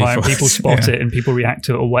a vampire, and people spot it and people react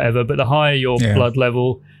to it or whatever. But the higher your blood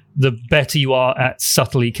level, the better you are at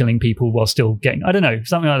subtly killing people while still getting, I don't know,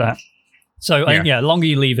 something like that. So I think, the longer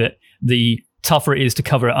you leave it, the tougher it is to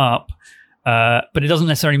cover it up. But it doesn't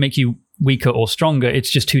necessarily make you weaker or stronger.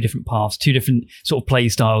 It's just two different paths, two different sort of play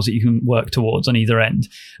styles that you can work towards on either end.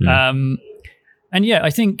 And I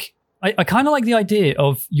think I kind of like the idea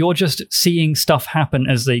of you're just seeing stuff happen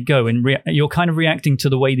as they go, and you're kind of reacting to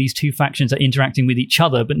the way these two factions are interacting with each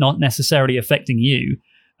other, but not necessarily affecting you.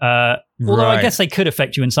 Although I guess they could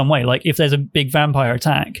affect you in some way. Like if there's a big vampire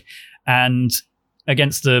attack and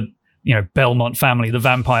against the Belmont family, the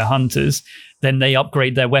vampire hunters, then they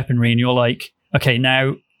upgrade their weaponry, and you're like, okay,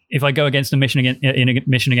 now if I go against a mission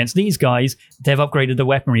against these guys, they've upgraded the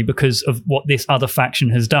weaponry because of what this other faction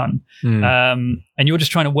has done. And you're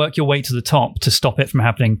just trying to work your way to the top to stop it from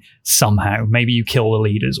happening somehow. Maybe you kill the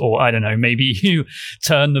leaders, or I don't know, maybe you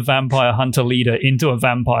turn the vampire hunter leader into a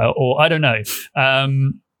vampire, or I don't know.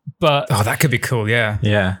 But that could be cool,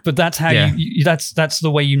 yeah. But that's how that's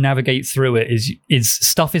the way you navigate through it. Is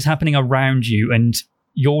stuff is happening around you, and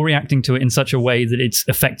you're reacting to it in such a way that it's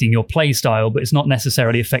affecting your play style, but it's not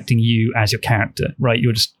necessarily affecting you as your character, right?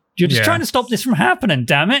 You're just trying to stop this from happening,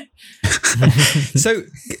 damn it. So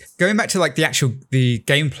going back to like the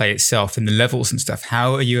gameplay itself and the levels and stuff,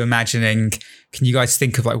 how are you imagining, can you guys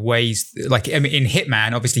think of like ways, like I mean, in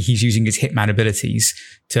Hitman, obviously he's using his Hitman abilities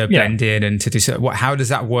to blend in and to do so. How does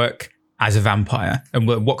that work as a vampire? And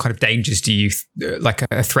what kind of dangers do you like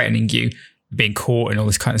are threatening you? Being caught and all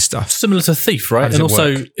this kind of stuff. Similar to Thief, right? And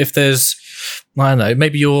also, if there's, I don't know,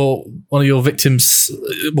 maybe one of your victims,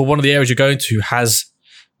 well, one of the areas you're going to has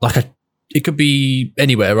like it could be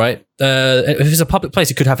anywhere, right? If it's a public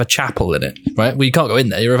place, it could have a chapel in it, right? Well, you can't go in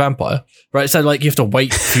there. You're a vampire, right? So like you have to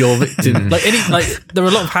wait for your victim. There are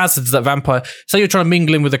a lot of hazards that vampire. Say you're trying to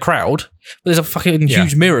mingle in with a crowd, but there's a fucking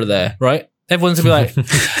huge mirror there, right? Everyone's gonna be like.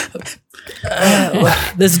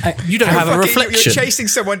 You don't have a reflection. You're chasing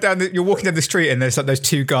someone you're walking down the street, and there's like those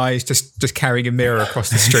two guys just carrying a mirror across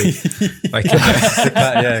the street.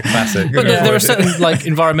 Classic. But there are certain like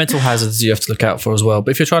environmental hazards you have to look out for as well.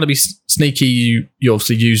 But if you're trying to be sneaky, you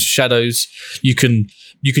obviously use shadows. You can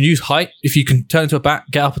use height. If you can turn into a bat,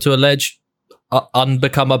 get up to a ledge,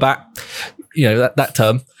 unbecome a bat. That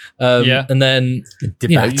term. And then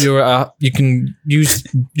you can use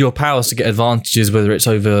your powers to get advantages, whether it's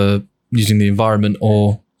over using the environment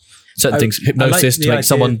or certain things, hypnosis to make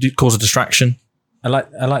someone cause a distraction. I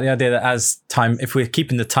like the idea that as time, if we're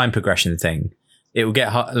keeping the time progression thing, it will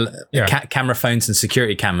get camera phones and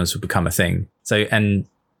security cameras will become a thing. So, and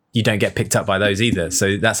you don't get picked up by those either.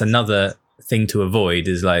 So that's another thing to avoid,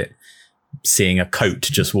 is like seeing a coat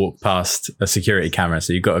just walk past a security camera.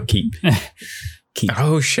 So you've got to keep.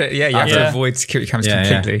 Oh shit! Yeah, you have to avoid security cameras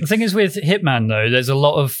completely. The thing is with Hitman, though, there's a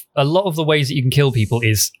lot of the ways that you can kill people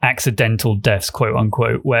is accidental deaths, quote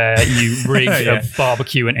unquote, where you rig a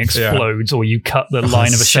barbecue and explodes, or you cut the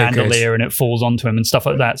line of a chandelier and it falls onto him and stuff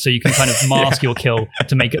like that. So you can kind of mask your kill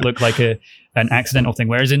to make it look like an accidental thing.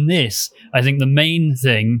 Whereas in this, I think the main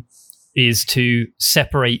thing is to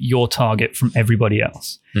separate your target from everybody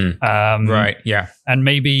else. Right. Yeah. And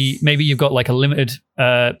maybe you've got like a limited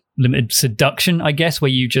seduction, I guess,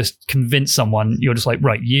 where you just convince someone. You're just like,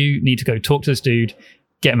 right, you need to go talk to this dude,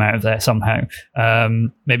 get him out of there somehow.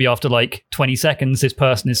 Maybe after like 20 seconds, this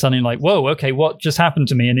person is suddenly like, whoa, okay, what just happened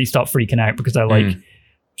to me? And they start freaking out because they're like,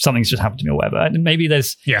 something's just happened to me or whatever. And maybe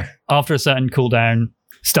there's, after a certain cooldown,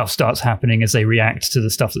 stuff starts happening as they react to the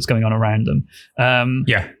stuff that's going on around them.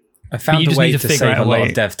 I found a way to save a lot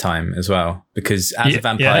of dev time as well, because as a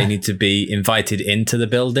vampire, you need to be invited into the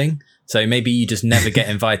building. So maybe you just never get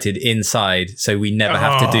invited inside, so we never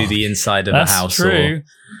have to do the inside of a house. True.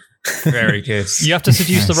 Very good. You have to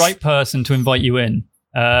seduce the right person to invite you in.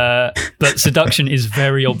 But seduction is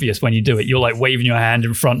very obvious when you do it. You're like waving your hand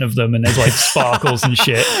in front of them, and there's like sparkles and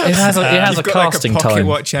shit. It has a casting like a pocket time.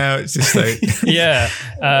 Watch out! It's just like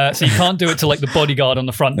so you can't do it to like the bodyguard on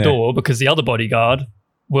the front door, because the other bodyguard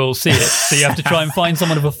will see it. So you have to try and find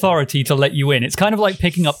someone of authority to let you in. It's kind of like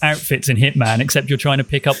picking up outfits in Hitman, except you're trying to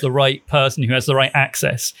pick up the right person who has the right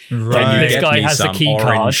access. Right. And this guy has the key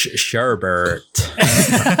card. Sherbert.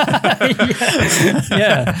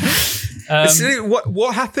 So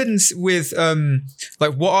what happens with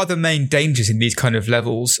like what are the main dangers in these kind of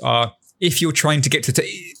levels? If you're trying to get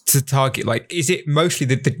to target, like is it mostly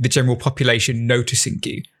the general population noticing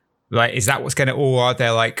you? Like is that what's going to, or are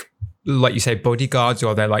there like you say bodyguards, or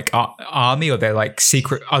are there like army, or they're like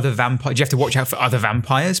secret other vampires? Do you have to watch out for other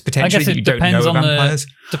vampires potentially? I guess it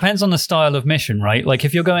depends on the style of mission, right? Like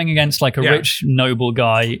if you're going against like a rich noble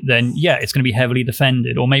guy, then it's going to be heavily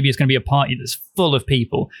defended, or maybe it's going to be a party that's full of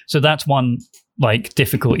people. So that's one like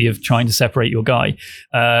difficulty of trying to separate your guy.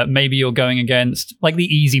 Maybe you're going against like the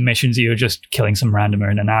easy missions, you're just killing some randomer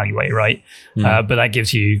in an alleyway, right? But that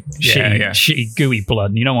gives you shitty gooey blood,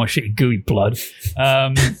 and you don't want shitty gooey blood.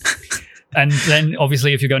 And then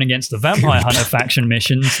obviously if you're going against the vampire hunter faction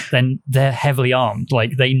missions, then they're heavily armed,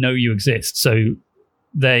 like they know you exist. So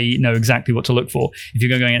they know exactly what to look for. If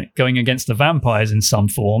you're going against the vampires in some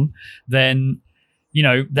form, then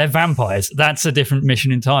they're vampires. That's a different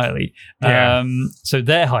mission entirely. Yeah. So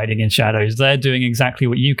they're hiding in shadows. They're doing exactly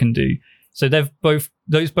what you can do. So those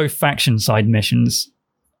both faction side missions,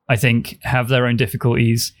 I think, have their own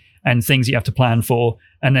difficulties and things you have to plan for.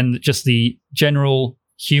 And then just the general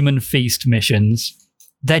human feast missions,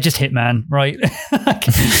 they're just Hitman, right?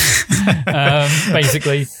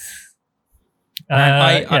 Basically.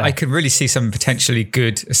 I could really see some potentially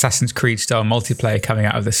good Assassin's Creed style multiplayer coming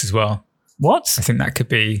out of this as well. What? I think that could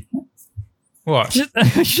be... What? Wow,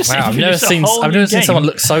 I've never seen someone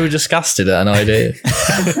look so disgusted at an idea.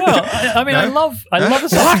 Well, I mean, no? I love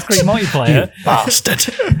Assassin's Creed multiplayer. You bastard.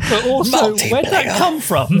 But also, where'd that come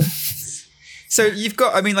from? So you've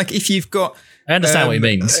got, I mean, like, if you've got... I understand what he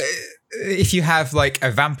means. If you have, like,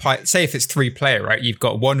 a vampire... Say if it's 3-player, right? You've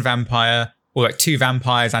got one vampire... or like 2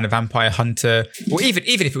 vampires and a vampire hunter, or even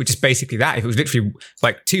if it was just basically that, if it was literally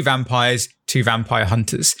like 2 vampires, 2 vampire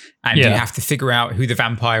hunters, and you have to figure out who the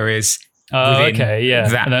vampire is. Oh, okay, yeah,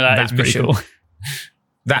 that is pretty cool.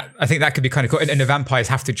 That I think that could be kind of cool, and the vampires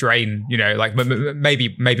have to drain. Like maybe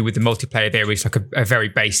with the multiplayer there is like a very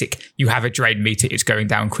basic. You have a drain meter; it's going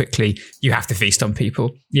down quickly. You have to feast on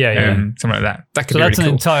people. Yeah, something like that. That could be that's really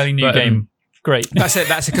cool. An entirely new game. Great. That's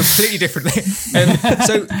a completely different thing.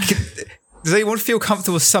 So. Does anyone feel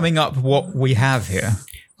comfortable summing up what we have here?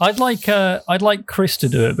 I'd like Chris to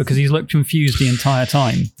do it because he's looked confused the entire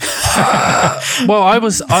time. Well, I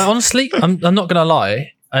honestly, I'm not going to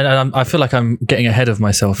lie, and I feel like I'm getting ahead of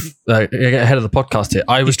myself, ahead of the podcast here.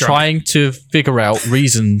 I was trying to figure out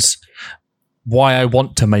reasons why I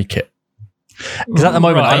want to make it. Because at the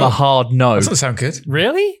moment, I'm a hard no. That doesn't sound good.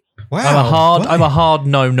 Really? Wow. I'm a hard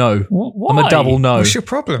no. Why? I'm a double no. What's your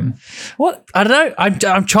problem? What? I don't know.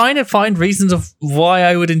 I'm trying to find reasons of why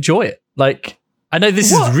I would enjoy it. Like, I know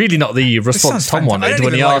this is really not the response Tom wanted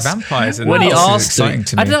when he asked. Vampires when he asked, I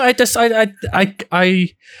don't know.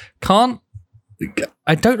 I can't.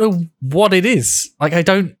 I don't know what it is. Like, I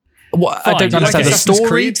don't. I don't understand the story.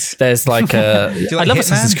 Creed? There's like a. I love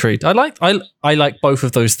Assassin's Creed. I like both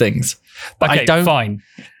of those things, but okay, I don't. Fine.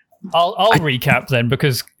 I'll recap then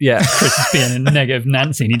because Chris is being a negative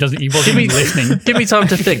Nancy and he wasn't even listening. Give me time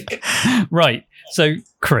to think. Right. So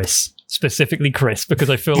Chris, specifically Chris,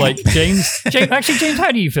 because I feel like James,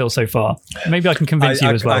 how do you feel so far? Maybe I can convince you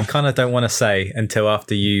as well. I kind of don't want to say until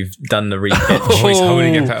after you've done the repitch. He's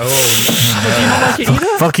holding it. Do you not like it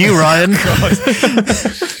either? Fuck you, Ryan.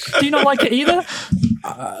 Do you not like it either?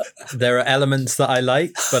 There are elements that I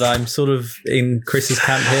like, but I'm sort of in Chris's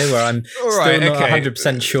camp here where I'm still not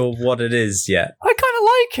 100% sure what it is yet. I kind of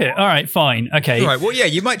like it. All right, fine. Okay. All right. Well, yeah,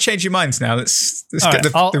 you might change your minds now. Let's get right, the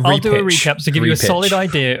repitch. I'll do a recap to give you a solid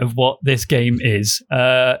idea of what this game is.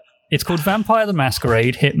 It's called Vampire the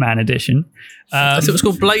Masquerade Hitman Edition. It was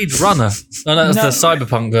called Blade Runner. Oh, no, that's the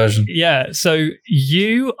cyberpunk version. Yeah, so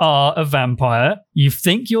you are a vampire. You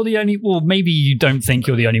think you're the only... Well, maybe you don't think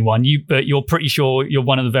you're the only one, but you're pretty sure you're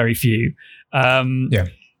one of the very few.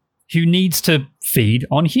 Who needs to feed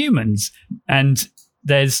on humans. And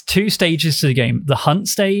there's 2 stages to the game. The hunt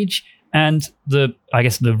stage and the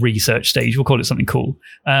research stage. We'll call it something cool.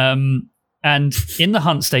 And in the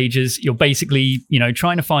hunt stages, you're basically,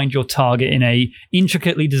 trying to find your target in a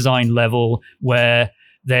intricately designed level where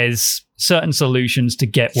there's certain solutions to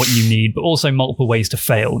get what you need, but also multiple ways to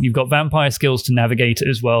fail. You've got vampire skills to navigate it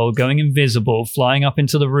as well, going invisible, flying up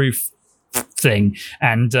into the roof thing,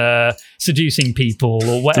 and seducing people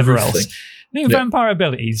or whatever else. Vampire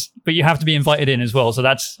abilities, but you have to be invited in as well. So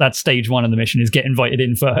that's stage 1 of the mission, is get invited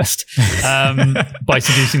in first by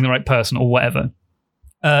seducing the right person or whatever.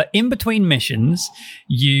 In between missions,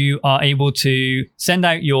 you are able to send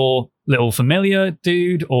out your little familiar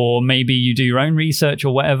dude, or maybe you do your own research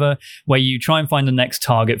or whatever, where you try and find the next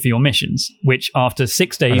target for your missions, which after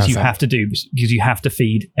 6 days you have to do because you have to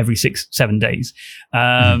feed every 6-7 days.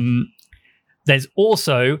 There's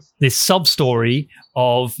also this sub-story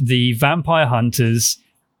of the vampire hunters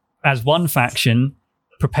as one faction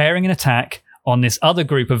preparing an attack on this other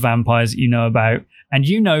group of vampires that you know about. And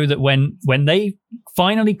you know that when they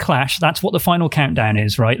finally clash, that's what the final countdown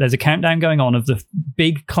is, right? There's a countdown going on of the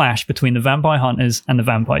big clash between the vampire hunters and the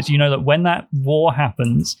vampires. You know that when that war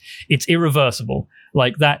happens, it's irreversible.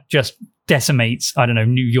 Like, that just decimates, I don't know,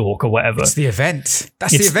 New York or whatever. It's the event.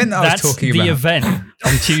 That's the event that I was talking about. That's the event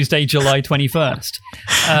on Tuesday, July 21st.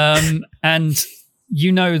 And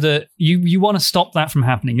you know that you want to stop that from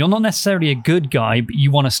happening. You're not necessarily a good guy, but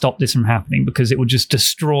you want to stop this from happening because it will just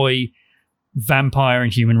destroy vampire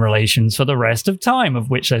and human relations for the rest of time, of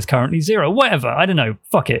which there's currently 0. Whatever. I don't know.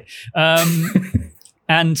 Fuck it.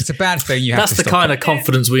 And it's a bad thing. That's the kind of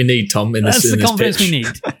confidence we need, Tom. That's the confidence we need.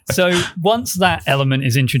 So once that element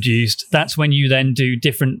is introduced, that's when you then do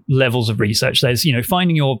different levels of research. There's,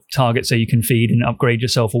 finding your target so you can feed and upgrade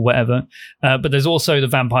yourself or whatever. But there's also the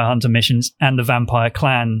Vampire Hunter missions and the Vampire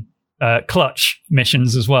Clan clutch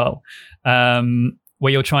missions as well,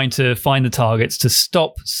 where you're trying to find the targets to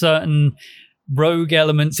stop certain rogue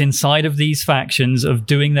elements inside of these factions of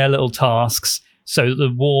doing their little tasks, so that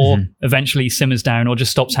the war eventually simmers down or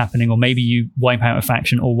just stops happening, or maybe you wipe out a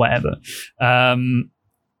faction or whatever. And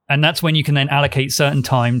that's when you can then allocate certain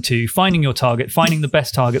time to finding your target, finding the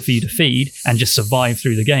best target for you to feed and just survive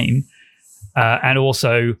through the game. And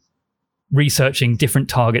also researching different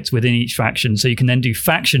targets within each faction. So you can then do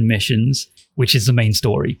faction missions, which is the main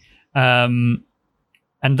story. And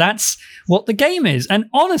that's what the game is. And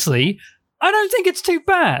honestly, I don't think it's too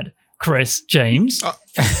bad. Chris, James.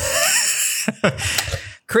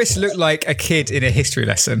 Chris looked like a kid in a history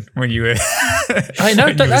lesson when you were. I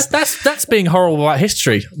know that's being horrible about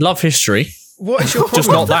history. Love history. What's your just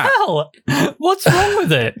not that? Hell? What's wrong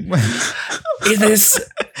with it?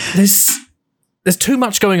 There's too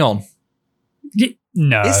much going on.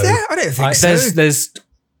 No, is there? I don't think so. There's.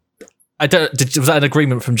 I don't. Was that an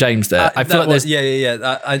agreement from James there? I feel like there's.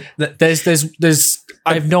 Yeah. There's.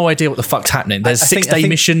 I have no idea what the fuck's happening. There's 6-day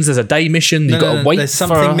missions. There's a day mission. You've got to wait for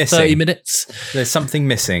 30 minutes. There's something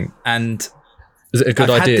missing, and is it a good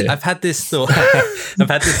idea? I've had this thought. I've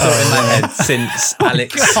had this thought in my head since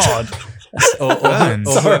Alex. God. Or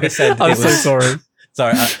whoever said I'm so sorry.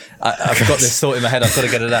 Sorry, I've got this thought in my head. I've got to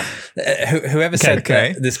get it out. Whoever said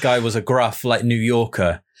that this guy was a gruff, New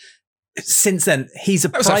Yorker. Since then, he's a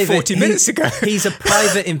private. 40 minutes ago. He's a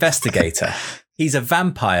private investigator. He's a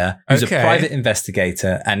vampire who's a private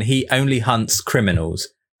investigator, and he only hunts criminals.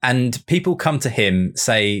 And people come to him,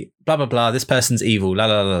 say, blah, blah, blah, this person's evil, la,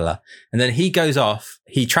 la, la, la. And then he goes off,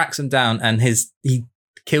 he tracks them down, and he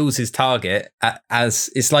kills his target as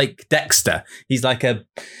it's like Dexter. He's like a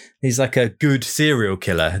good serial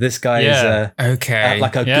killer. This guy is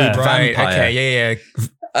like a good vampire. Okay,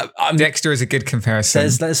 yeah. Dexter is a good comparison.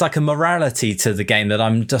 There's like a morality to the game that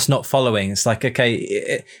I'm just not following. It's like,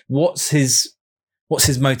 okay, what's his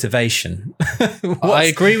motivation? I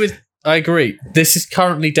agree. This is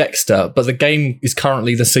currently Dexter, but the game is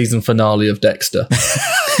currently the season finale of Dexter.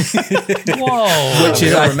 Whoa! Which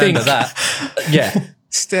is, I think, that. Yeah,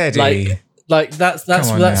 steady. Like that's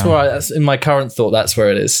where that's in my current thought. That's where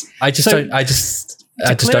it is.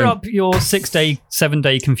 To clear up your 6-day,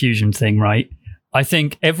 7-day confusion thing, right? I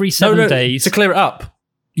think every 7 days to clear it up,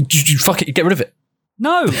 you fuck it, you get rid of it.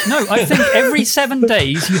 No. I think every 7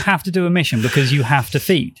 days you have to do a mission because you have to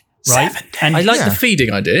feed. Right? 7 days. And I like the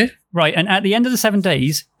feeding idea. Right, and at the end of the 7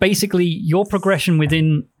 days, basically your progression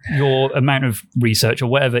within your amount of research or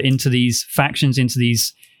whatever into these factions, into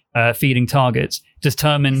these feeding targets,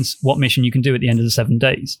 determines what mission you can do at the end of the 7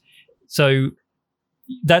 days. So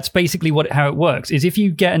that's basically how it works, is if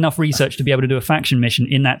you get enough research to be able to do a faction mission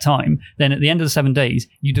in that time, then at the end of the 7 days,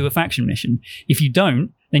 you do a faction mission. If you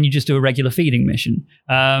don't, then you just do a regular feeding mission.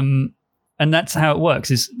 And that's how it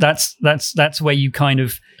works, is that's where you kind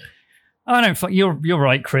of... Oh no! You're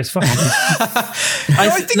right, Chris. I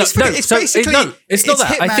think it's basically it's not that.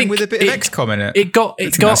 Hitman I think with a bit of XCOM in it.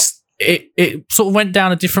 It sort of went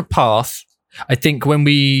down a different path. I think when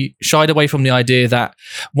we shied away from the idea that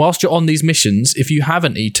whilst you're on these missions, if you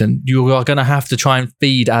haven't eaten, you are going to have to try and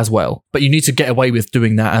feed as well. But you need to get away with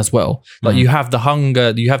doing that as well. Like you have the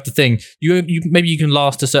hunger, you have the thing. You maybe you can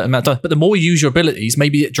last a certain amount of time, but the more you use your abilities,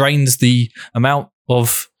 maybe it drains the amount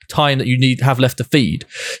of time that you have left to feed.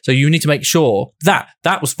 So you need to make sure that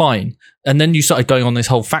was fine. And then you started going on this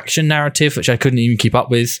whole faction narrative, which I couldn't even keep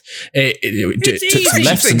up with. It's took some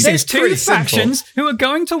lessons. There's two factions who are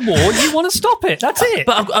going to war. You want to stop it. That's it.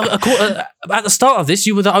 But at the start of this,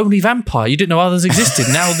 you were the only vampire. You didn't know others existed.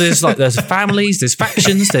 Now there's families, there's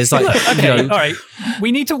factions, there's like... Look, okay, all right.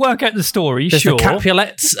 We need to work out the story, there's sure. The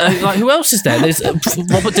Capulets. Who else is there? There's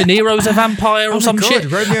Robert De Niro's a vampire or some shit.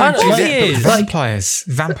 Romeo and Juliet, vampires.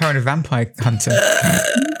 Vampire and a vampire hunter.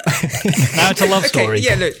 Now it's a love story.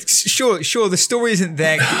 Yeah, look, sure, the story isn't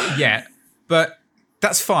there yet, but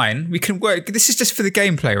that's fine. We can work. This is just for the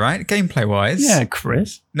gameplay, right? Gameplay-wise. Yeah,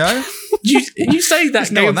 Chris. No? you say that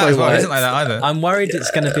gameplay-wise. Isn't like that either. I'm worried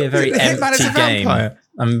it's going to be a very empty game.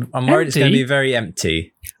 I'm worried it's going to be very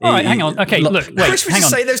empty. All right, hang on. Okay, look, wait, Chris was just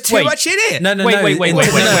saying there's too much in it. No. Wait. In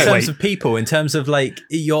terms of people, in terms of like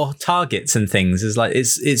your targets and things, is like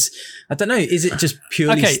it's. I don't know. Is it just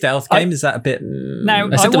purely stealth game? Is that a bit? Now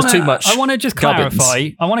I said there was too much. I want to just clarify.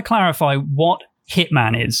 I want to clarify what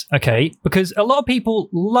Hitman is. Okay, because a lot of people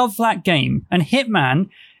love that game, and Hitman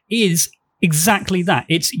is exactly that.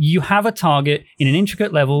 It's you have a target in an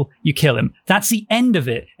intricate level, you kill him. That's the end of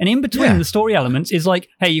it. And in between the story elements is like,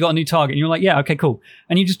 hey, you got a new target. And you're like, yeah, okay, cool.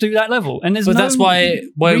 And you just do that level. And there's that's why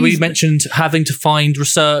we mentioned having to find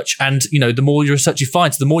research, and the more research you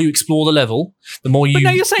find, so the more you explore the level, the more you. But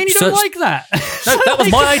now you're saying you don't like that. No, that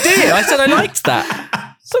was my idea. I said I liked that.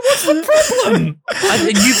 So what's the problem?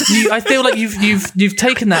 I feel like you've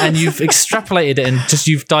taken that and you've extrapolated it and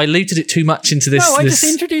you've diluted it too much into this. No, I just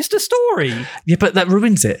introduced a story. Yeah, but that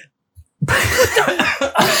ruins it.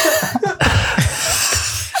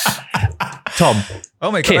 Tom.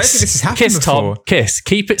 Oh my god! I don't think this has happened kiss, before. Tom. Kiss.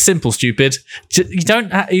 Keep it simple, stupid. You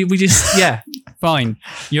don't. We just. Yeah. Fine.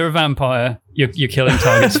 You're a vampire. You're killing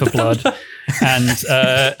targets for blood, and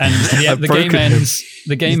the game ends.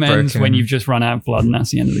 The game ends when you've just run out of blood, and that's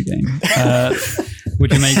the end of the game.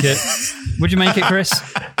 Would you make it? Would you make it, Chris?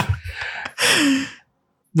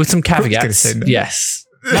 With some caveats. Yes.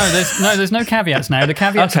 There's no caveats now. The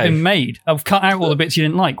caveats have been made. I've cut out all the bits you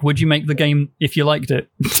didn't like. Would you make the game if you liked it?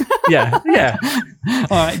 Yeah.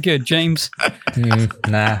 All right, good. James?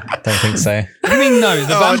 Nah, don't think so. What do you mean no?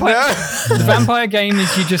 The vampire game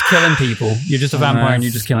is you just killing people. You're just a vampire and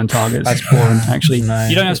you're just killing targets. That's boring, actually. No.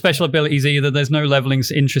 You don't have special abilities either. There's no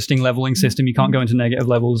interesting leveling system. You can't go into negative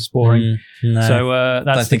levels. It's boring. No. So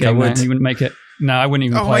that's the game. You wouldn't make it. No, I wouldn't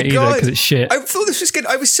even play it either because it's shit. I thought this was good.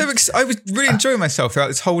 I was really enjoying myself throughout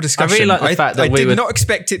this whole discussion. I really like the fact that I did not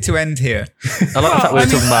expect it to end here. I like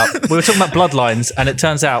the fact we were talking about bloodlines, and it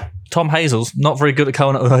turns out Tom Hazel's not very good at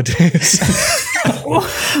coming up with ideas.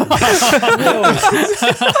 Oh my God.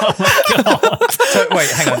 So, wait,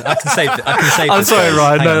 hang on. I can save it. I'm sorry,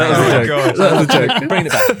 Ryan. No, that was a joke. Bring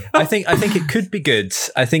it back. I think it could be good.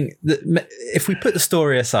 I think that if we put the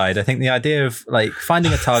story aside, I think the idea of like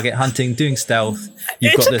finding a target, hunting, doing stealth,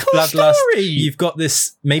 you've got this bloodlust. You've got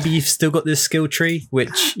this. Maybe you've still got this skill tree,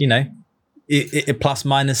 which it plus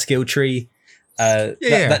minus skill tree.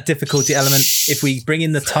 That difficulty element. If we bring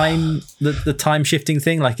in the time shifting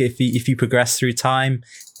thing, like if you progress through time,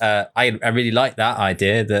 I really like that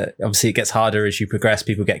idea. That obviously it gets harder as you progress.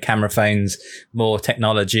 People get camera phones, more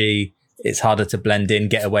technology. It's harder to blend in,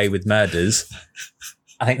 get away with murders.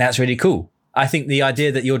 I think that's really cool. I think the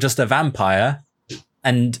idea that you're just a vampire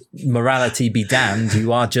and morality be damned,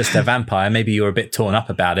 you are just a vampire. Maybe you're a bit torn up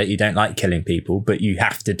about it. You don't like killing people, but you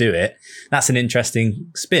have to do it. That's an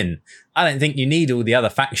interesting spin. I don't think you need all the other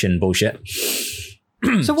faction bullshit.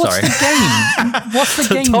 So what's the game? What's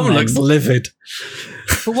the game? Tom looks livid.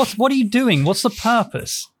 But what are you doing? What's the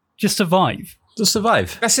purpose? Just survive. Just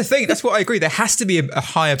survive. That's the thing. That's what I agree. There has to be a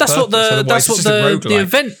higher purpose. That's what the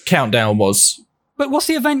event countdown was. But what's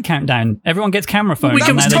the event countdown? Everyone gets camera phones.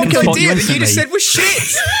 That was Tom's idea that you just said was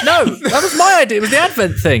shit. No, that was my idea. It was the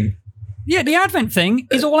Advent thing. Yeah, the Advent thing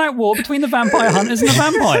is all out war between the vampire hunters and the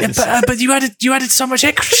vampires. Yeah, but you added so much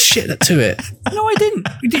extra shit to it. No, I didn't.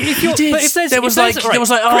 You did. But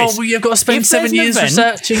you've got to spend 7 years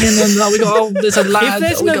researching, and then there's a lad. If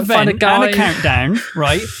there's an event and a countdown,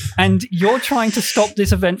 right, and you're trying to stop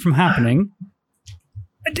this event from happening,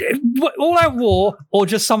 all out war or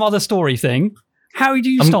just some other story thing, how do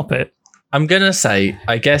you stop it? I'm going to say,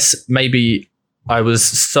 I guess maybe I was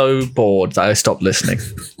so bored that I stopped listening.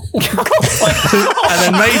 And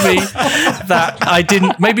then maybe that I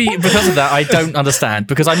didn't, maybe because of that, I don't understand,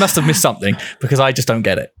 because I must have missed something, because I just don't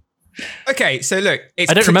get it. Okay, so look.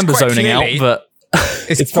 I don't remember zoning out, but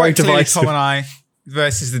it's very divisive. Tom and I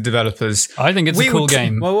versus the developers. I think it's a cool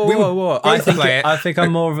game. Whoa. I think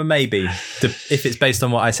I'm more of a maybe if it's based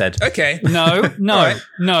on what I said. Okay. No.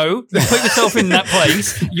 You put yourself in that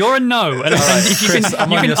place. You're a no. And if you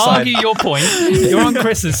can argue your point, you're on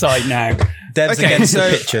Chris's side now. Devs against the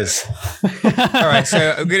pictures. All right,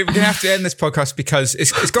 so we're going to have to end this podcast because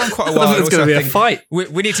it's gone quite a while. It's going to be a fight.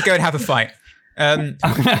 We need to go and have a fight.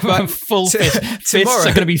 But full fists are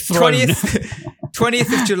going to be thrown.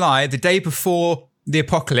 20th of July, the day before the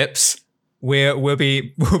apocalypse, we'll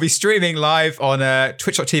be streaming live on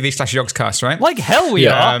twitch.tv/yogscast, right? Like hell we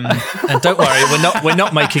are. And don't worry, we're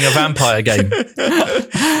not making a vampire game.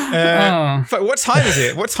 But what time is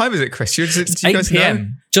it? What time is it, Chris? Do you 8 guys PM. know?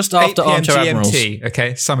 Just after Archer Admirals. GMT,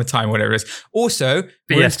 okay, summertime, whatever it is. Also,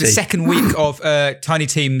 we're into the second week of Tiny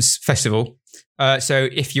Teams Festival. So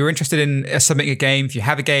if you're interested in submitting a game, if you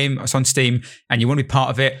have a game that's on Steam and you want to be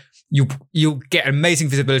part of it, you'll get amazing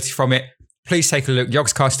visibility from it. Please take a look,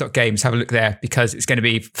 yogscast.games, have a look there, because it's going to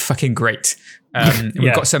be fucking great.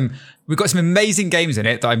 We've got some amazing games in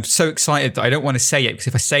it that I'm so excited that I don't want to say it, because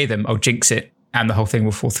if I say them, I'll jinx it and the whole thing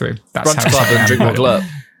will fall through. That's Brunch Club and Drink More Glurp.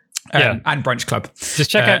 And Brunch Club. Just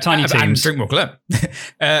check out Tiny Teams. And Drink More Glurp.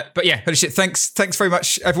 But yeah, holy shit, thanks very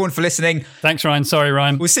much everyone for listening. Thanks, Ryan. Sorry,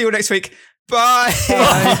 Ryan. We'll see you all next week. Bye.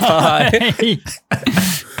 Bye.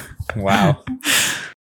 Wow.